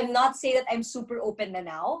 I'm not saying that I'm super open na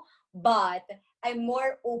now, but I'm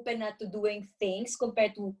more open na to doing things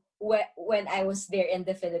compared to when I was there in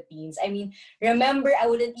the Philippines. I mean, remember I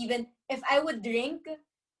wouldn't even if I would drink,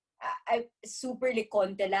 I super like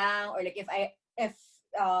konti lang, or like if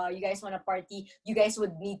you guys want to party, you guys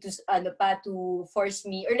would need to ano pa to force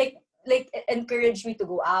me, or like encourage me to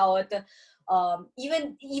go out.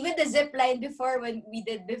 Even the zip line before, when we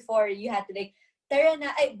did before, you had to like tara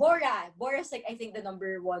na ay Bora's like I think the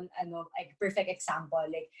number one like perfect example.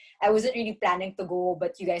 Like I wasn't really planning to go,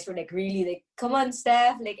 but you guys were like really like, come on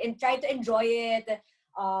Steph, like, and try to enjoy it.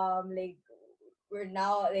 Like we're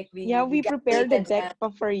now like Yeah, we we prepared the graduated deck na.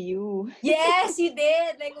 pa for you. Yes, you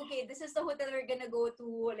did. Like, okay, this is the hotel we're gonna go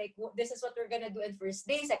to. Like, this is what we're gonna do in first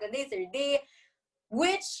day, second day, third day.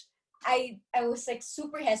 Which I was like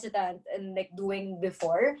super hesitant and like doing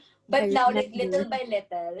before, but I now like little remember. by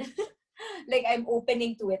little, like I'm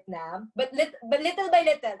opening to it now. But little by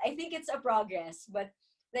little, I think it's a progress. But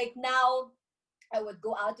like now, I would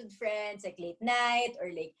go out with friends like late night,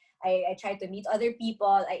 or like I try to meet other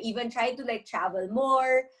people. I even try to like travel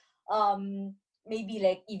more. Maybe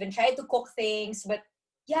like even try to cook things. But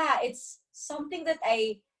yeah, it's something that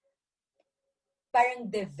I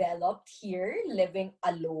parang developed here living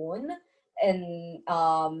alone. And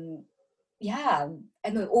yeah,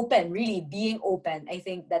 and open, really being open. I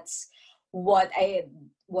think that's what I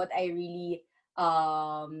really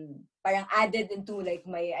parang added into like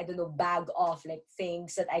my, I don't know, bag of like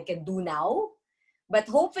things that I can do now. But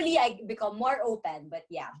hopefully I become more open. But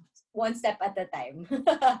yeah, one step at a time.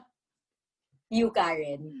 You,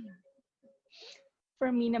 Karen. For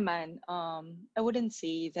me naman, I wouldn't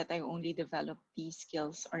say that I only developed these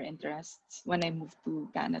skills or interests when I moved to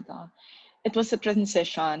Canada. It was a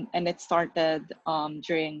transition, and it started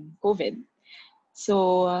during COVID.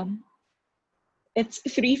 So it's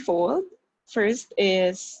threefold. First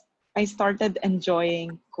is I started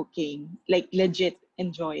enjoying cooking, like legit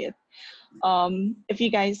enjoy it. If you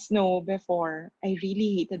guys know before, I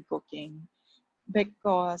really hated cooking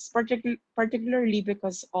because particularly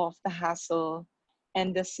because of the hassle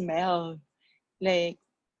and the smell. Like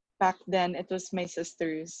back then, it was my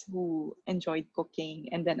sisters who enjoyed cooking,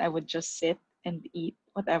 and then I would just sit and eat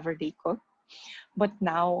whatever they cook. But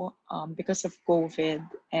now, because of COVID,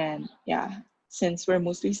 and yeah, since we're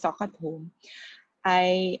mostly stuck at home,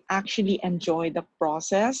 I actually enjoy the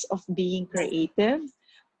process of being creative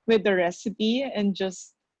with the recipe and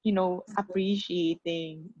just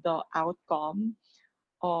appreciating the outcome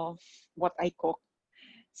of what I cook.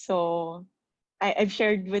 So I've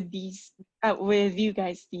shared with you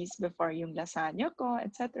guys these before, yung lasagna ko,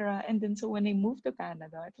 etc. And then so when I moved to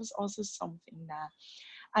Canada, it was also something that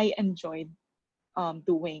I enjoyed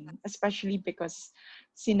doing, especially because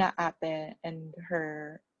sina ate and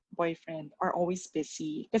her boyfriend are always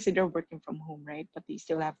busy kasi they're working from home, right? But they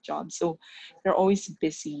still have jobs. So they're always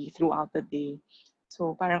busy throughout the day.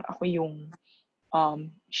 So parang ako yung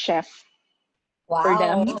chef for Wow.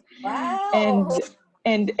 them. Wow.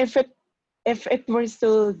 And if it were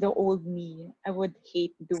still the old me, I would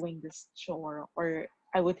hate doing this chore, or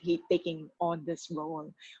I would hate taking on this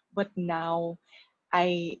role. But now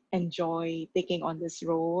I enjoy taking on this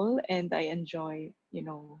role, and I enjoy,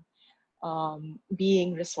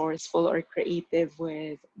 being resourceful or creative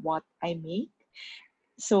with what I make.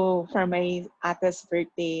 So for my ate's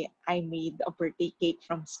birthday, I made a birthday cake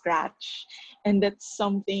from scratch. And that's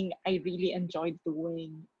something I really enjoyed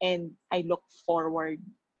doing. And I look forward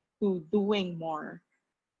to doing more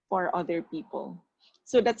for other people.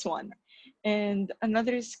 So that's one. And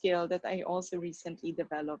another skill that I also recently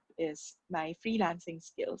developed is my freelancing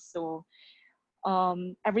skills. So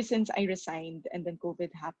ever since I resigned and then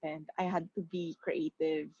COVID happened, I had to be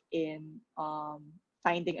creative in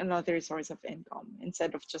finding another source of income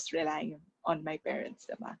instead of just relying on my parents.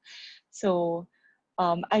 Diba? So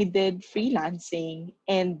I did freelancing,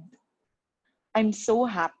 and I'm so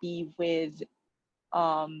happy with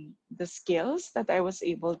the skills that I was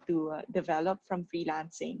able to develop from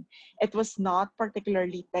freelancing. It was not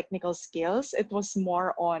particularly technical skills, it was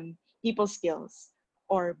more on people skills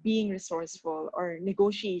or being resourceful or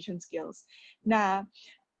negotiation skills na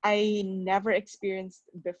I never experienced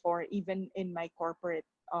before, even in my corporate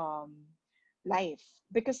life.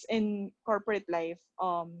 Because in corporate life,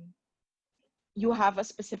 you have a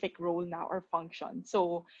specific role now or function.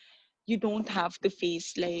 So you don't have to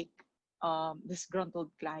face like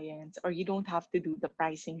disgruntled clients, or you don't have to do the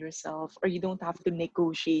pricing yourself, or you don't have to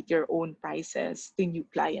negotiate your own prices to new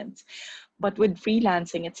clients. But with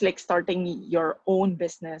freelancing, it's like starting your own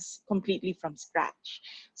business completely from scratch.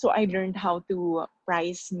 So I learned how to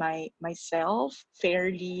price myself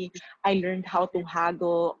fairly. I learned how to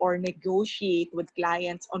haggle or negotiate with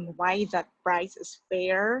clients on why that price is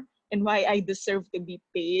fair and why I deserve to be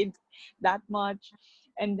paid that much.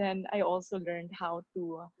 And then I also learned how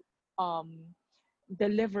to um,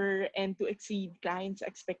 deliver and to exceed clients'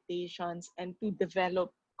 expectations, and to develop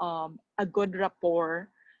a good rapport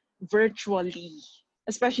virtually.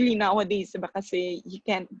 Especially nowadays, diba? Kasi you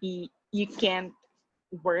can't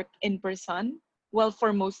work in person. Well,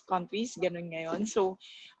 for most countries, ganun ngayon. So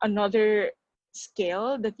another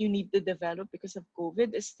skill that you need to develop because of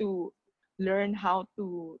COVID is to learn how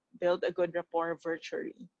to build a good rapport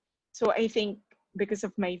virtually. So I think because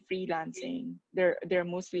of my freelancing, they're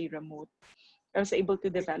mostly remote. I was able to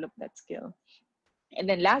develop that skill. And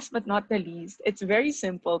then last but not the least, it's very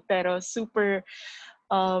simple pero super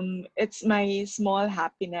it's my small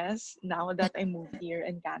happiness now that I moved here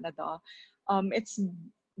in Canada. It's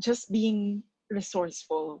just being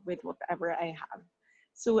resourceful with whatever I have.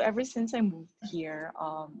 So ever since I moved here,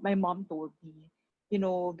 my mom told me,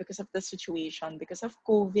 because of the situation, because of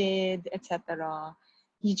COVID, etc.,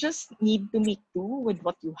 you just need to make do with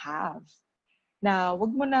what you have. Na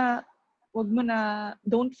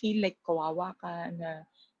don't feel like kawawa ka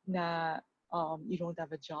na you don't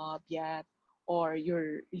have a job yet, or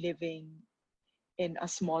you're living in a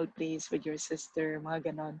small place with your sister,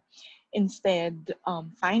 mga ganon. Instead,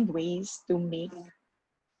 find ways to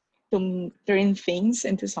turn things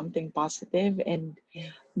into something positive and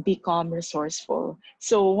become resourceful.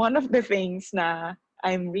 So one of the things na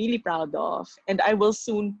I'm really proud of, and I will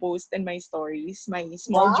soon post in my stories, my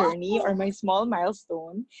small Wow. journey or my small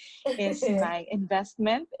milestone, is my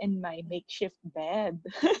investment in my makeshift bed.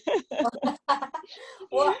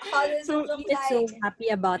 Well, how does it So look Is so like? happy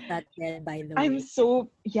about that, Ted, by the I'm way. so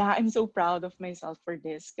yeah, I'm so proud of myself for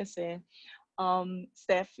this kasi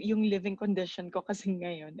Steph, yung living condition ko kasi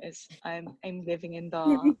ngayon is I'm living in the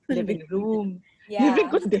Living living condition. room. Living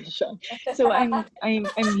Yeah. condition. So I'm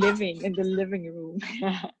living in the living room.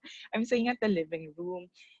 I'm staying at the living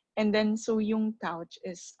room. And then so yung couch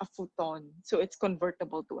is a futon. So it's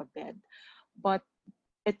convertible to a bed. But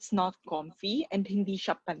it's not comfy and hindi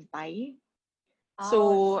siya pantay. Ouch. So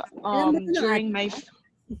Alam ba ito ng ate during my mo?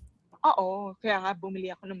 Oo, kaya nga bumili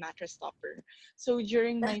ako ng mattress topper. So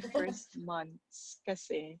during my first months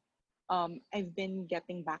kasi, I've been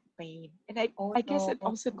getting back pain. And Oh I guess no. it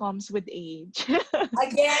also comes with age.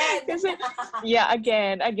 Again. Kasi, yeah,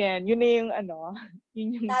 again, yun na yung ano,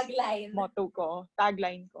 yun yung Tagline. motto ko,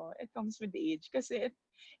 tagline ko. It comes with age. Kasi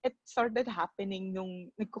it started happening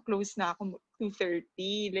nung nagko-close na ako to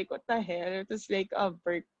 30. Like, what the hell? It was like a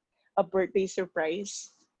birthday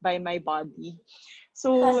surprise by my body.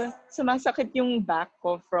 So, sumasakit yung back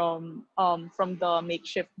ko from the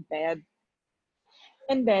makeshift bed.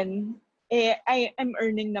 And then, I'm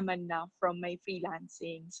earning naman na from my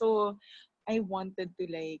freelancing. So, I wanted to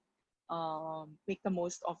like make the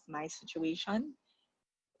most of my situation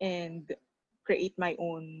and create my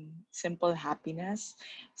own simple happiness.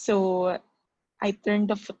 So, I turned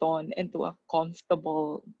the futon into a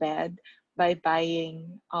comfortable bed by buying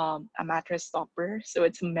a mattress topper. So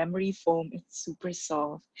it's memory foam. It's super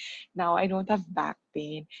soft. Now I don't have back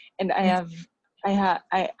pain, and I have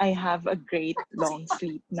a great long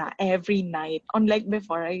sleep na every night. Unlike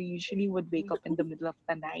before, I usually would wake up in the middle of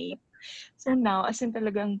the night. So now, as in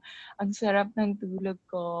talagang ang sarap ng tulog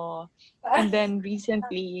ko. And then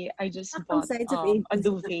recently, I just Ang bought signs of a aging.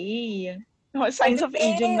 duvet. No, signs of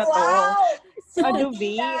aging na to. Wow! So, A tita!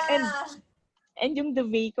 duvet. And yung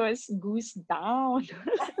duvet ko is goose down.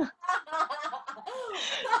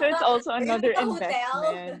 So it's also Are you another in the hotel?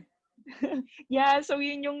 investment. Yeah, so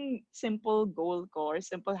yun yung simple goal ko or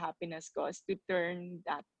simple happiness ko is to turn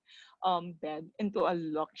that bed into a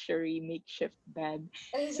luxury makeshift bed.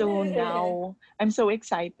 So now I'm so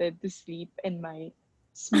excited to sleep in my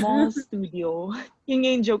small studio. Yun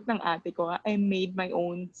yung joke ng ate ko. I made my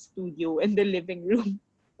own studio in the living room.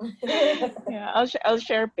 Yeah, I'll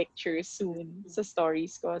share pictures soon sa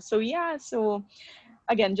stories ko. So yeah, so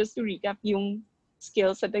again, just to recap, yung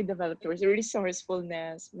skills that I developed was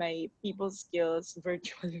resourcefulness, my people skills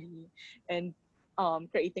virtually, and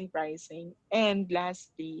creating pricing. And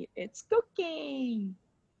lastly, it's cooking.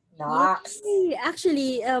 Nox. Yay!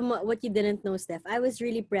 Actually, what you didn't know, Steph, I was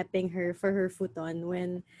really prepping her for her futon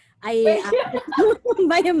when I asked her to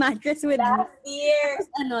buy a mattress with me. Last year.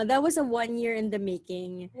 That was a 1 year in the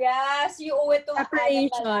making. Yes, you owe it to Ate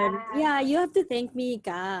Preparation. Malan. Yeah, you have to thank me,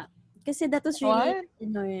 Ka. Kasi that was really,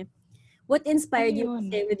 What? what inspired Ano you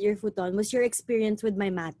yun? kasi with your futon was your experience with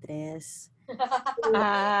my mattress.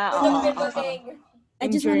 Pinuting. I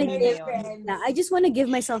Yung just want to journey give, na yun. Friends. I just want to give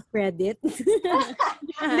myself credit.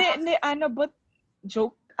 Hindi, but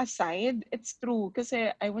joke aside, it's true. Kasi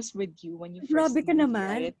I was with you when you first Grabe ka moved, naman.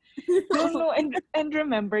 right? No, and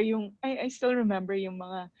remember I still remember yung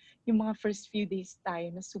mga first few days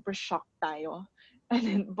tayo na super shocked tayo. And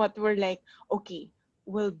then, but we're like, okay,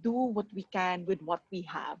 we'll do what we can with what we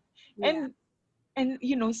have. Yeah. And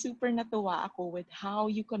super natuwa ako with how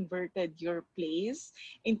you converted your place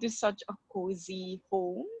into such a cozy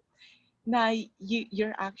home na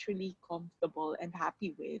you're actually comfortable and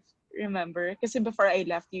happy with. Remember? Kasi before I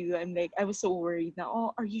left you, I was so worried na,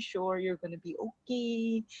 oh, are you sure you're gonna be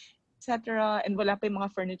okay? Etc. And wala pa yung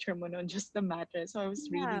mga furniture mo noon, just the mattress. So I was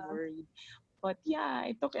really Yeah. worried. But yeah,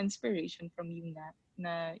 I took inspiration from you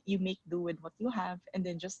na you make do with what you have and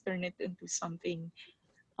then just turn it into something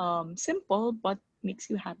simple but makes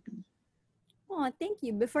you happy. Oh, thank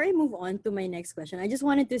you. Before I move on to my next question, I just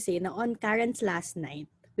wanted to say na on Karen's last night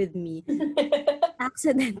with me,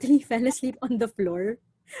 accidentally fell asleep on the floor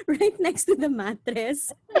right next to the mattress.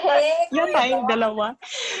 Hey, Yan tayong dalawa.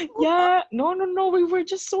 Yeah. No. We were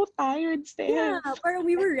just so tired, Steph. Yeah, parang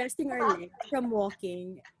we were resting our legs from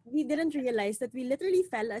walking. We didn't realize that we literally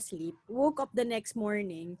fell asleep, woke up the next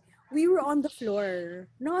morning. We were on the floor,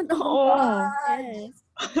 not on Oo. Yes.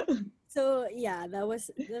 So yeah, that was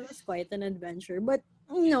quite an adventure. But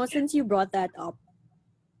since you brought that up,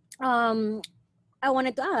 I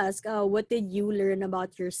wanted to ask, what did you learn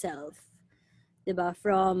about yourself? Diba?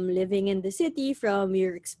 From living in the city, from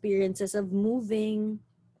your experiences of moving.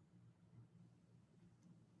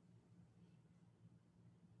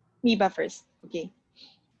 Me ba first? Okay.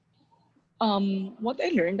 What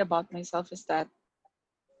I learned about myself is that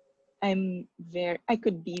I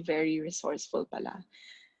could be very resourceful pala.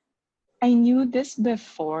 I knew this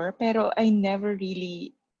before, pero I never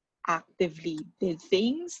really actively did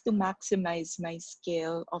things to maximize my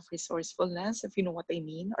skill of resourcefulness, if you know what I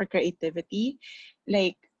mean, or creativity.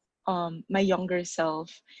 Like, my younger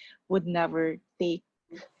self would never take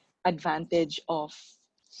advantage of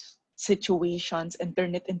situations and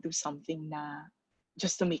turn it into something na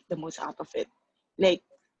just to make the most out of it. Like,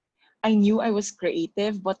 I knew I was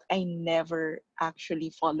creative, but I never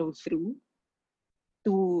actually followed through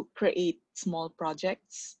to create small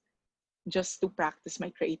projects just to practice my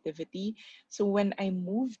creativity. So when I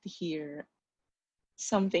moved here,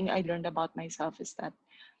 something I learned about myself is that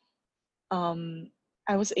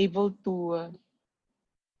I was able to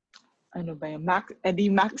ano ba yun,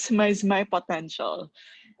 maximize my potential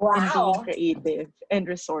in being Wow. creative and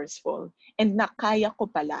resourceful. And na kaya ko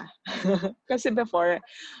pala. Kasi before,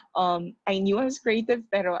 I knew I was creative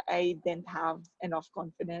pero I didn't have enough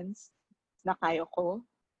confidence na kaya ko.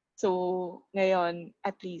 So, ngayon,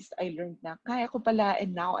 at least I learned na kaya ko pala,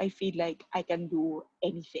 and now I feel like I can do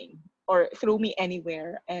anything or throw me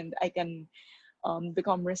anywhere and I can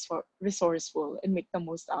become resourceful and make the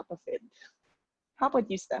most out of it. How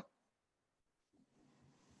about you, Steph?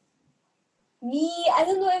 Me, I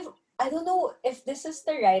don't know if this is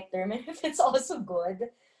the right term and if it's also good,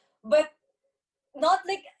 but not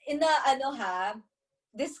like in a ano ha,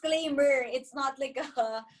 disclaimer, it's not like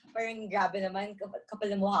a parang grabe naman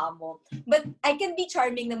kapal na mukha mo. But I can be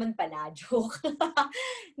charming naman pala, joke.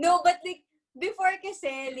 No, but like before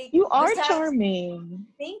kasi like You are basta charming.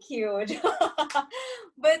 thank you.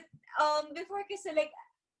 But before kasi like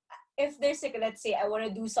if there's like let's say I want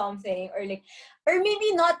to do something or like or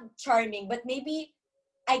maybe not charming but maybe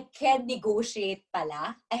I can negotiate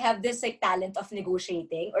pala. I have this like talent of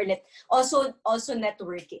negotiating or like also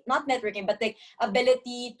networking. Not networking but like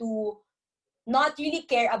ability to not really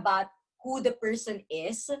care about who the person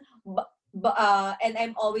is and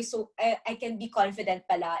I'm always I can be confident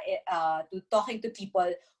pala to talking to people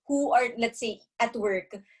who are let's say at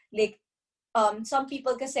work like some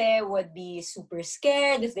people kasi would be super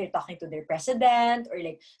scared if they're talking to their president or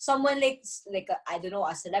like someone like I don't know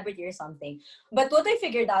a celebrity or something. But what I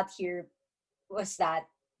figured out here was that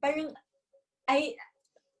parang I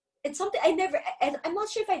it's something I never I'm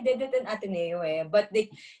not sure if I did it in Ateneo but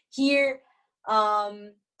like here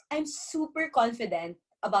I'm super confident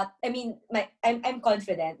about I mean I'm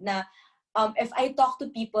confident na if I talk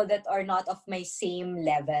to people that are not of my same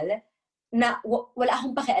level na wala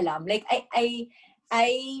akong pakialam. Like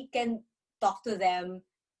I can talk to them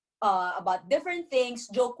about different things,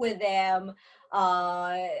 joke with them,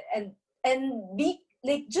 uh, and be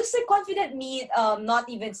like just like confident me, not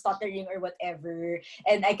even stuttering or whatever,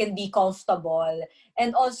 and I can be comfortable.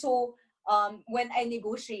 And also, when I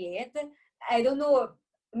negotiate, I don't know.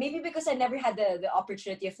 Maybe because I never had the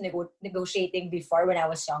opportunity of negotiating before when I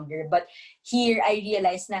was younger. But here, I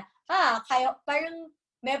realized na, kaya, parang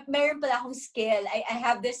meron pala akong skill. I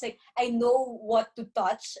have this, like, I know what to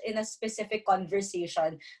touch in a specific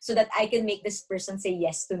conversation so that I can make this person say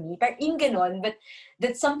yes to me. Parang yung ganon, but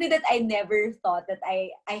that's something that I never thought that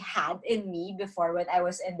I had in me before when I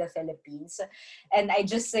was in the Philippines. And I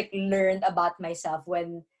just, like, learned about myself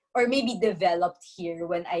when, or maybe developed here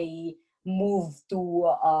when I moved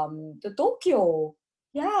to Tokyo.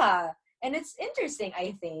 Yeah. And it's interesting,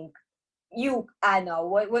 I think. You, Anna,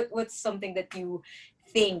 what's something that you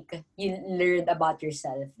think you learned about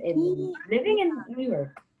yourself in living in New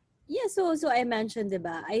York? Yeah, so I mentioned,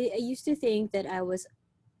 diba? I used to think that I was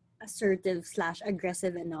assertive slash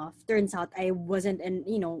aggressive enough. Turns out I wasn't, and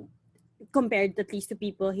compared at least to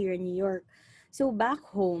people here in New York. So back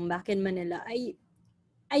home, back in Manila,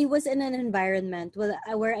 I was in an environment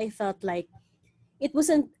where I felt like it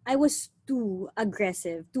wasn't I was too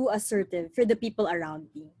aggressive, too assertive for the people around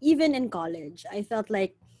me. Even in college, I felt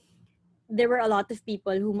like there were a lot of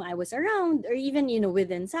people whom I was around, or even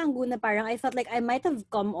within Sanggu, na parang I felt like I might have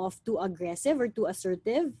come off too aggressive or too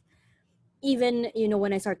assertive. Even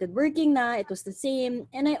when I started working na, it was the same,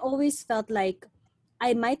 and I always felt like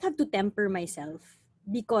I might have to temper myself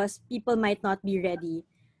because people might not be ready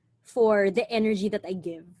for the energy that I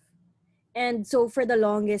give. And so for the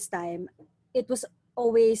longest time, it was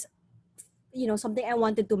always something I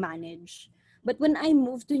wanted to manage. But when I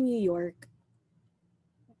moved to New York,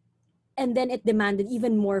 and then it demanded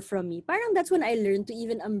even more from me, parang that's when I learned to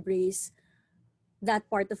even embrace that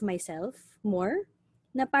part of myself more.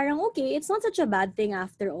 Na parang, okay, it's not such a bad thing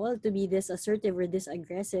after all to be this assertive or this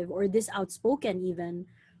aggressive or this outspoken even.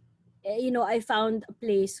 I found a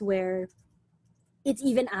place where it's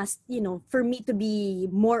even asked, for me to be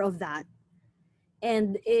more of that.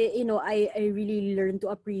 And I really learned to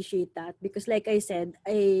appreciate that because, like I said,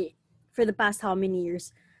 I for the past how many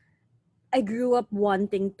years, I grew up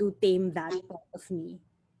wanting to tame that part of me.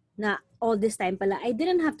 Na all this time pala, I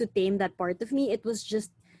didn't have to tame that part of me. It was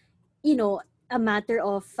just, you know, a matter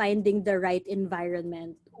of finding the right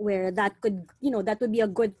environment where that could, that would be a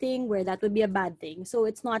good thing, where that would be a bad thing. So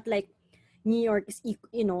it's not like New York is,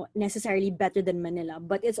 necessarily better than Manila,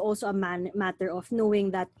 but it's also a matter of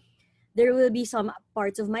knowing that there will be some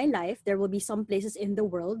parts of my life, there will be some places in the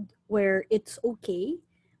world where it's okay,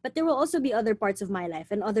 but there will also be other parts of my life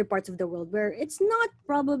and other parts of the world where it's not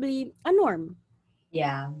probably a norm.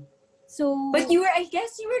 Yeah. So, But I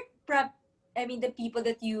guess you were prep. I mean, the people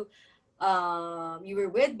that you you were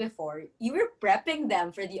with before, you were prepping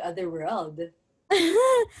them for the other world.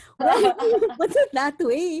 Well, what's it that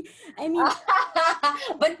way? I mean,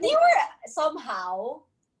 But you were somehow.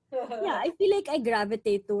 yeah, I feel like I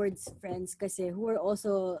gravitate towards friends kasi who are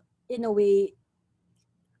also in a way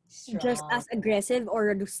just Strong. as aggressive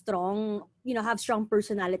or strong, have strong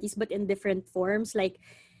personalities but in different forms. Like,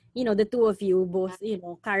 the two of you, both,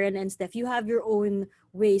 Karen and Steph, you have your own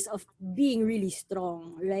ways of being really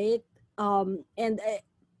strong, right? And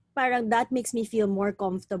parang that makes me feel more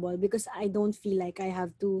comfortable because I don't feel like I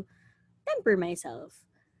have to temper myself.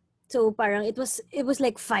 So parang it was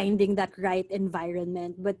like finding that right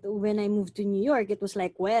environment. But when I moved to New York, it was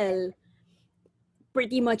like, well,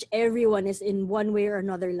 pretty much everyone is in one way or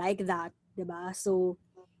another like that, 'di ba? So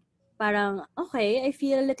parang okay, I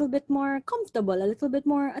feel a little bit more comfortable, a little bit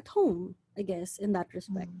more at home, I guess, in that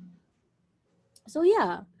respect. So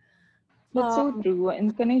yeah. That's so Um true.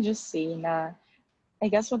 And can I just say na, I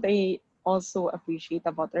guess what I also appreciate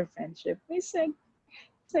about our friendship is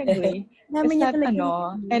segue, dami is niya that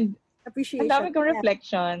talaga and ang appreciation. dami kong Yeah.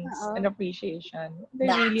 reflections Oo. and appreciation that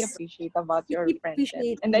I really Max. appreciate about You your keep friendship.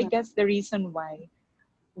 appreciating And I that. guess the reason why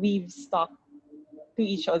we've stuck to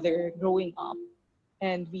each other growing up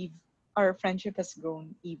and our friendship has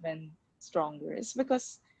grown even stronger is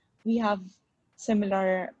because we have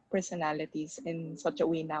similar personalities in such a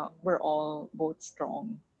way now we're all both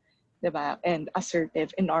strong, diba? And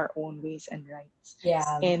assertive in our own ways and rights. Yeah.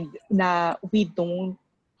 And na we don't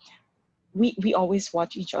we always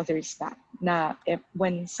watch each other's back. Na if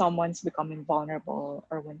when someone's becoming vulnerable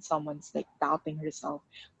or when someone's like doubting herself,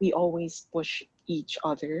 we always push each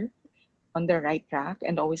other on the right track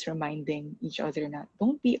and always reminding each other na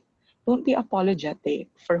don't be apologetic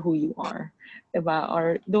for who you are, diba?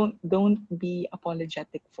 Or don't be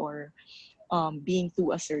apologetic for being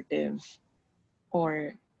too assertive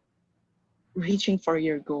or reaching for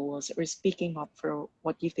your goals or speaking up for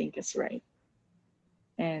what you think is right.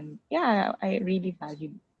 And yeah, I really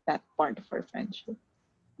value that part of our friendship.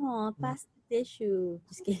 Oh, pass the tissue.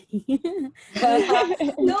 Just kidding. No,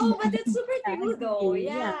 No, but it's super yeah, true though. agree.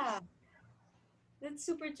 Yeah. Yeah. That's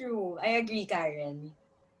super true. I agree, Karen.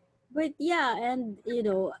 But yeah, and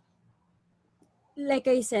like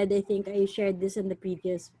I said, I think I shared this in the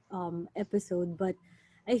previous episode, but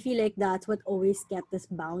I feel like that's what always kept us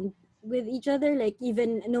bound with each other. Like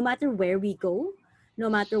even no matter where we go, no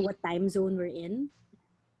matter what time zone we're in,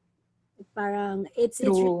 parang it's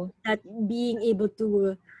really True. that being able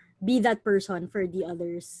to be that person for the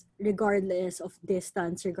others, regardless of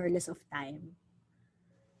distance, regardless of time.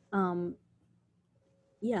 Um,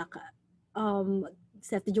 yeah.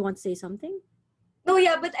 Steph, did you want to say something? No,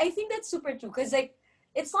 yeah, but I think that's super true because like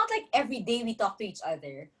it's not like every day we talk to each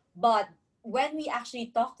other, but when we actually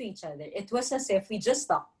talk to each other, it was as if we just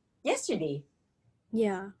talked yesterday.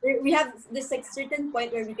 Yeah. We have this like certain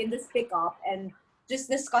point where we can just pick up and just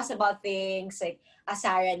discuss about things like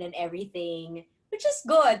asaran and everything, which is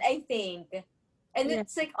good, I think. And Yeah.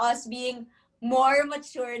 it's like us being more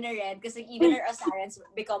mature na rin because like even our asarans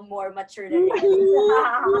become more mature na rin.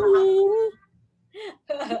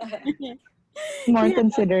 More Yeah.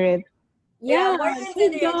 considerate. Yeah, Yeah. more Good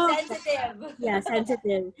considerate, job. sensitive. Yeah,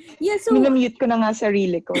 sensitive. Yeah, so Minamute ko na nga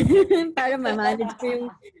sarili ko. para ma-manage ko yung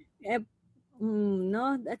eh,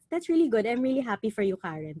 no, that's really good. I'm really happy for you,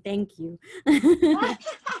 Karen. Thank you.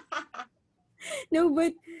 No,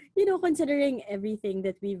 but considering everything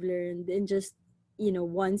that we've learned and just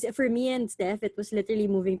once for me and Steph, it was literally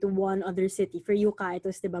moving to one other city. For you, Ka, it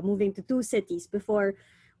was diba, moving to two cities before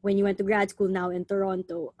when you went to grad school now in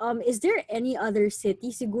Toronto. Is there any other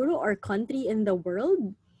city, siguro, or country in the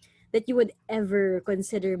world that you would ever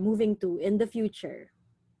consider moving to in the future?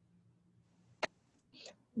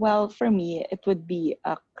 Well, for me, it would be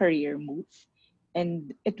a career move,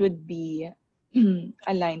 and it would be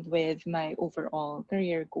aligned with my overall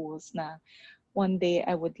career goals. Na one day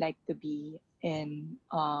I would like to be in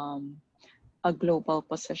a global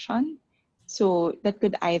position. So that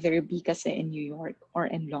could either be kasi in New York or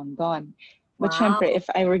in London. But syempre, Wow. if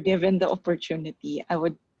I were given the opportunity, I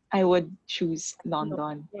would choose No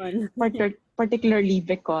London. one. Particularly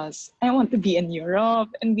because I want to be in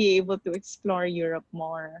Europe and be able to explore Europe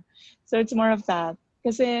more. So it's more of that.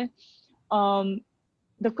 Kasi um,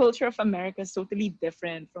 the culture of America is totally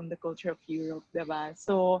different from the culture of Europe, diba?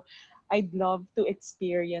 So I'd love to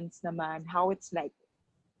experience naman how it's like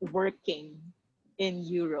working in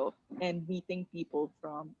Europe and meeting people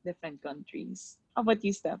from different countries. How about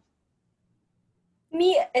you, Steph?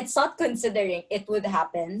 Me, it's not considering it would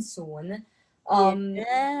happen soon. Um,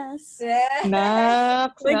 Yes.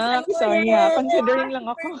 Nak, So nak, excited. sorry ha. Considering lang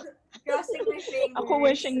ako. Crossing my Ako fingers.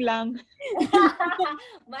 wishing lang.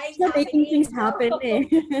 Mine's Siya making happening, things bro. happen eh.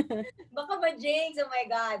 Baka ma-jinx, oh my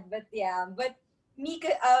God. But yeah, but me,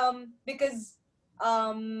 because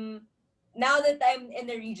now that I'm in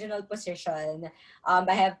a regional position,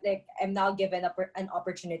 I have like, I'm now given an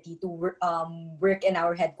opportunity to work in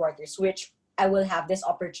our headquarters, which I will have this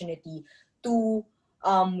opportunity to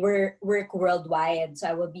work worldwide. So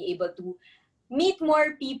I will be able to meet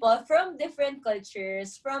more people from different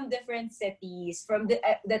cultures, from different cities, from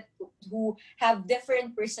that who have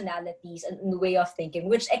different personalities and way of thinking,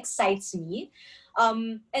 which excites me.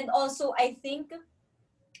 And also, I think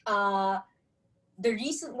uh,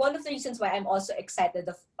 one of the reasons why I'm also excited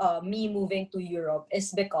of me moving to Europe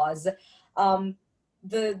is because um,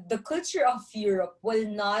 the culture of Europe will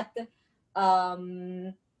not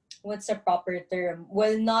what's a proper term,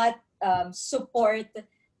 will not support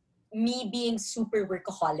me being super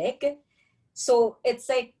workaholic. So it's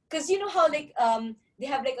like, cause you know how like they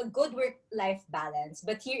have like a good work life balance,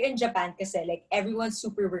 but here in Japan, kasi like everyone's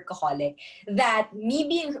super workaholic. That me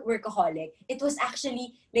being workaholic, it was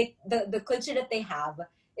actually like the culture that they have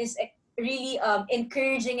is really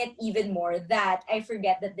encouraging it even more, that I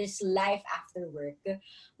forget that there's life after work.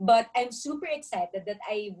 But I'm super excited that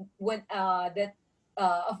I went that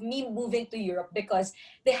of me moving to Europe, because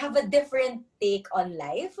they have a different take on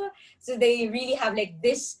life. So they really have like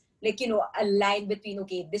this, like, you know, a line between,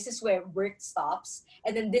 okay, this is where work stops,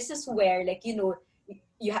 and then this is where, like, you know,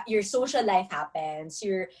 your social life happens,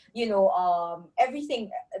 your, you know, everything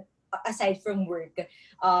aside from work.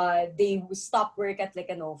 They stop work at like,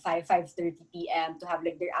 you know, 5:30 p.m. to have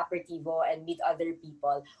like their aperitivo and meet other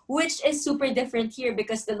people, which is super different here,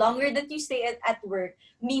 because the longer that you stay at work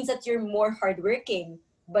means that you're more hardworking.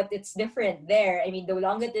 But it's different there. I mean, the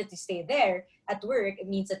longer that you stay there at work, it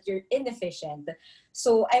means that you're inefficient.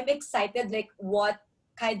 So I'm excited, like, what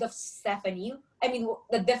kind of Stephanie, I mean,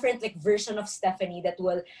 the different like version of Stephanie that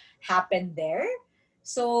will happen there.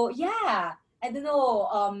 So yeah, I don't know.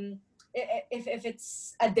 If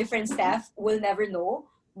it's a different Steph, we'll never know.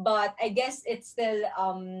 But I guess it's still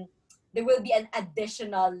there will be an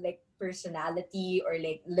additional like personality or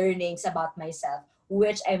like learnings about myself,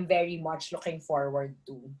 which I'm very much looking forward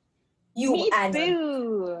to. You, Me Anon.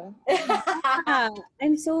 too. Yeah,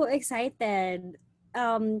 I'm so excited.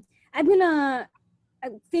 I'm gonna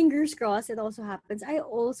fingers crossed it also happens. I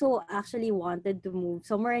also actually wanted to move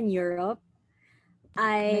somewhere in Europe. Oh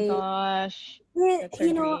my I, gosh. That's our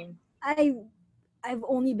you know, dream. I I've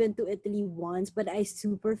only been to Italy once, but I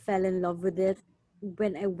super fell in love with it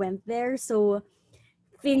when I went there. So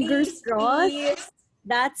fingers Please, crossed. please,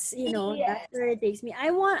 That's that's yes. where it takes me. I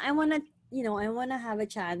wanna have a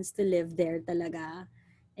chance to live there talaga,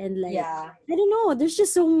 and like Yeah. I don't know. There's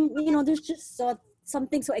just there's just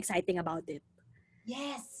something so exciting about it.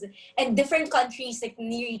 Yes. And different countries like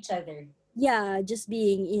near each other, Yeah, just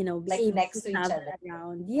being like able to next to each travel other.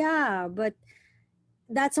 around. Yeah, but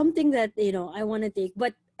that's something that I want to take.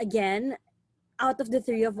 But again, out of the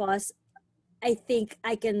three of us, I think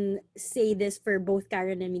I can say this for both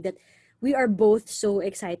Karen and me, that we are both so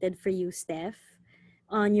excited for you, Steph,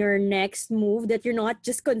 on your next move that you're not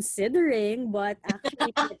just considering but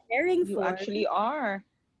actually preparing You for. actually are.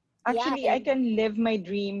 Yeah, Actually, I and can live my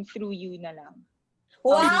dream through you na lang.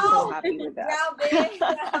 I'll be so Wow! happy with that. Grabe!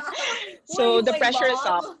 Were So you the my pressure is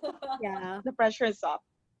up. mom? yeah. The pressure is up.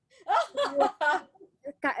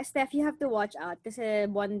 Steph, you have to watch out kasi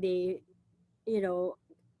one day, you know,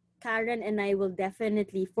 Karen and I will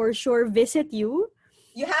definitely for sure visit you.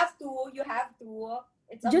 You have to. You have to.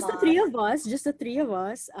 It's a Just the three must. of us. Just the three of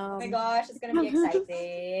us. Oh my gosh, it's gonna be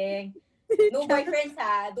exciting. No Try to- boyfriends,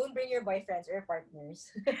 ha? Don't bring your boyfriends or partners.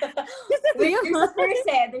 just the three Wait, of there's a us. curse,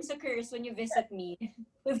 eh? There's a curse when you visit me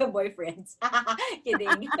with the boyfriends.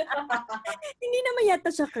 Kidding. Hindi naman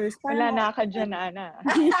yata siya curse. Wala Parang na ka dyan, Ana.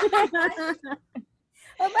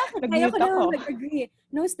 oh, bakit? Kaya ko Nag-mute naman ako. mag-agree.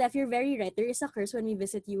 No, Steph, you're very right. There is a curse when we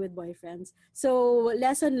visit you with boyfriends. So,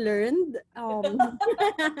 lesson learned.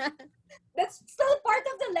 That's still part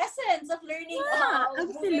of the lessons of learning, Yeah,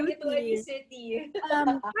 moving into a new absolutely. city.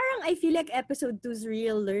 Parang I feel like episode two's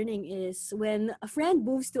real learning is when a friend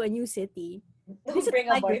moves to a new city, Don't visit bring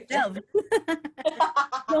a by boyfriend. yourself.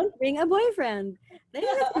 Don't bring a boyfriend. I think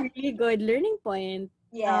that's a really good learning point.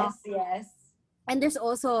 Yes, yes. And there's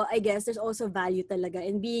also, I guess, there's also value talaga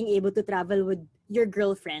in being able to travel with your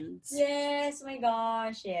girlfriends. Yes, my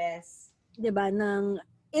gosh, yes. 'Di ba?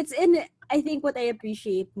 It's in, I think what I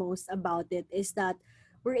appreciate most about it is that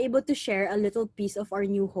we're able to share a little piece of our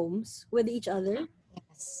new homes with each other.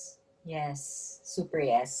 Yes. Yes. Super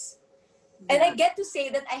yes. And I get to say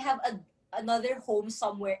that I have another home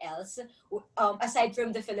somewhere else, aside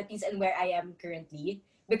from the Philippines and where I am currently.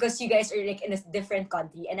 Because you guys are like in a different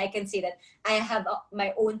country, and I can say that I have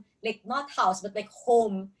my own, like, not house but like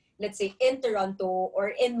home, let's say in Toronto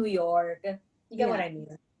or in New York. You get what Yeah. I mean?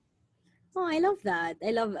 Oh, I love that.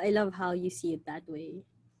 I love how you see it that way.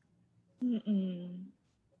 Mm-mm.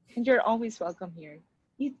 And you're always welcome here.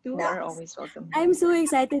 You two are Nice. always welcome I'm here. so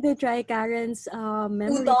excited to try Karen's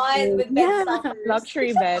memory Udon food. with bed Yeah, stuffers.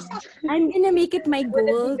 Luxury bed. I'm gonna make it my With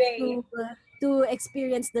a goal duvet. to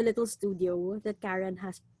experience the little studio that Karen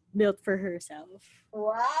has built for herself.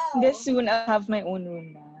 Wow. This soon I'll have my own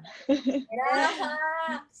room na.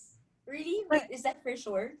 Relax. Really? But Wait, is that for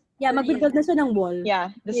sure? yeah, For real? magbubuild na siya ng wall.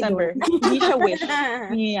 Yeah, May door. December. Hindi siya wish.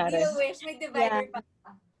 Hindi Nangyayari. na wish. May divider pa.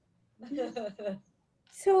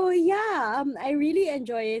 So yeah, I really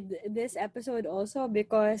enjoyed this episode also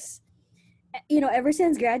because ever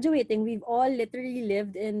since graduating, we've all literally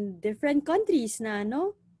lived in different countries na,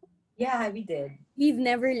 no? Yeah, we did. We've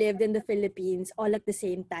never lived in the Philippines all at the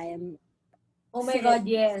same time. Oh my Since- God,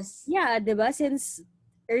 yes. Yeah, diba? Since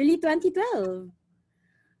early 2012.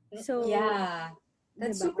 So Yeah.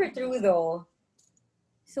 That's diba? super true though.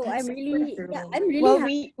 So That's I'm super really, true. yeah, I'm really Well,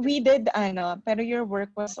 happy. we did pero your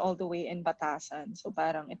work was all the way in Batasan. So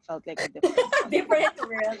parang it felt like a different Different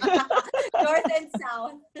world. North and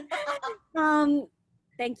South.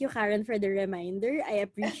 Thank you, Karen, for the reminder. I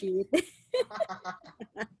appreciate it.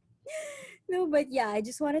 No, but yeah, I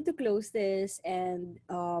just wanted to close this, and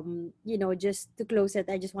just to close it,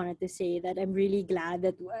 I just wanted to say that I'm really glad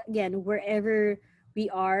that again, wherever we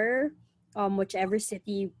are, whichever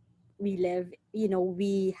city we live,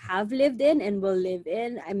 we have lived in and will live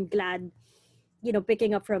in. I'm glad,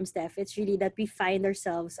 picking up from Steph, it's really that we find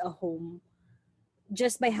ourselves a home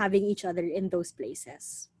just by having each other in those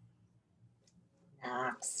places.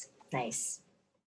 Nice. Nice.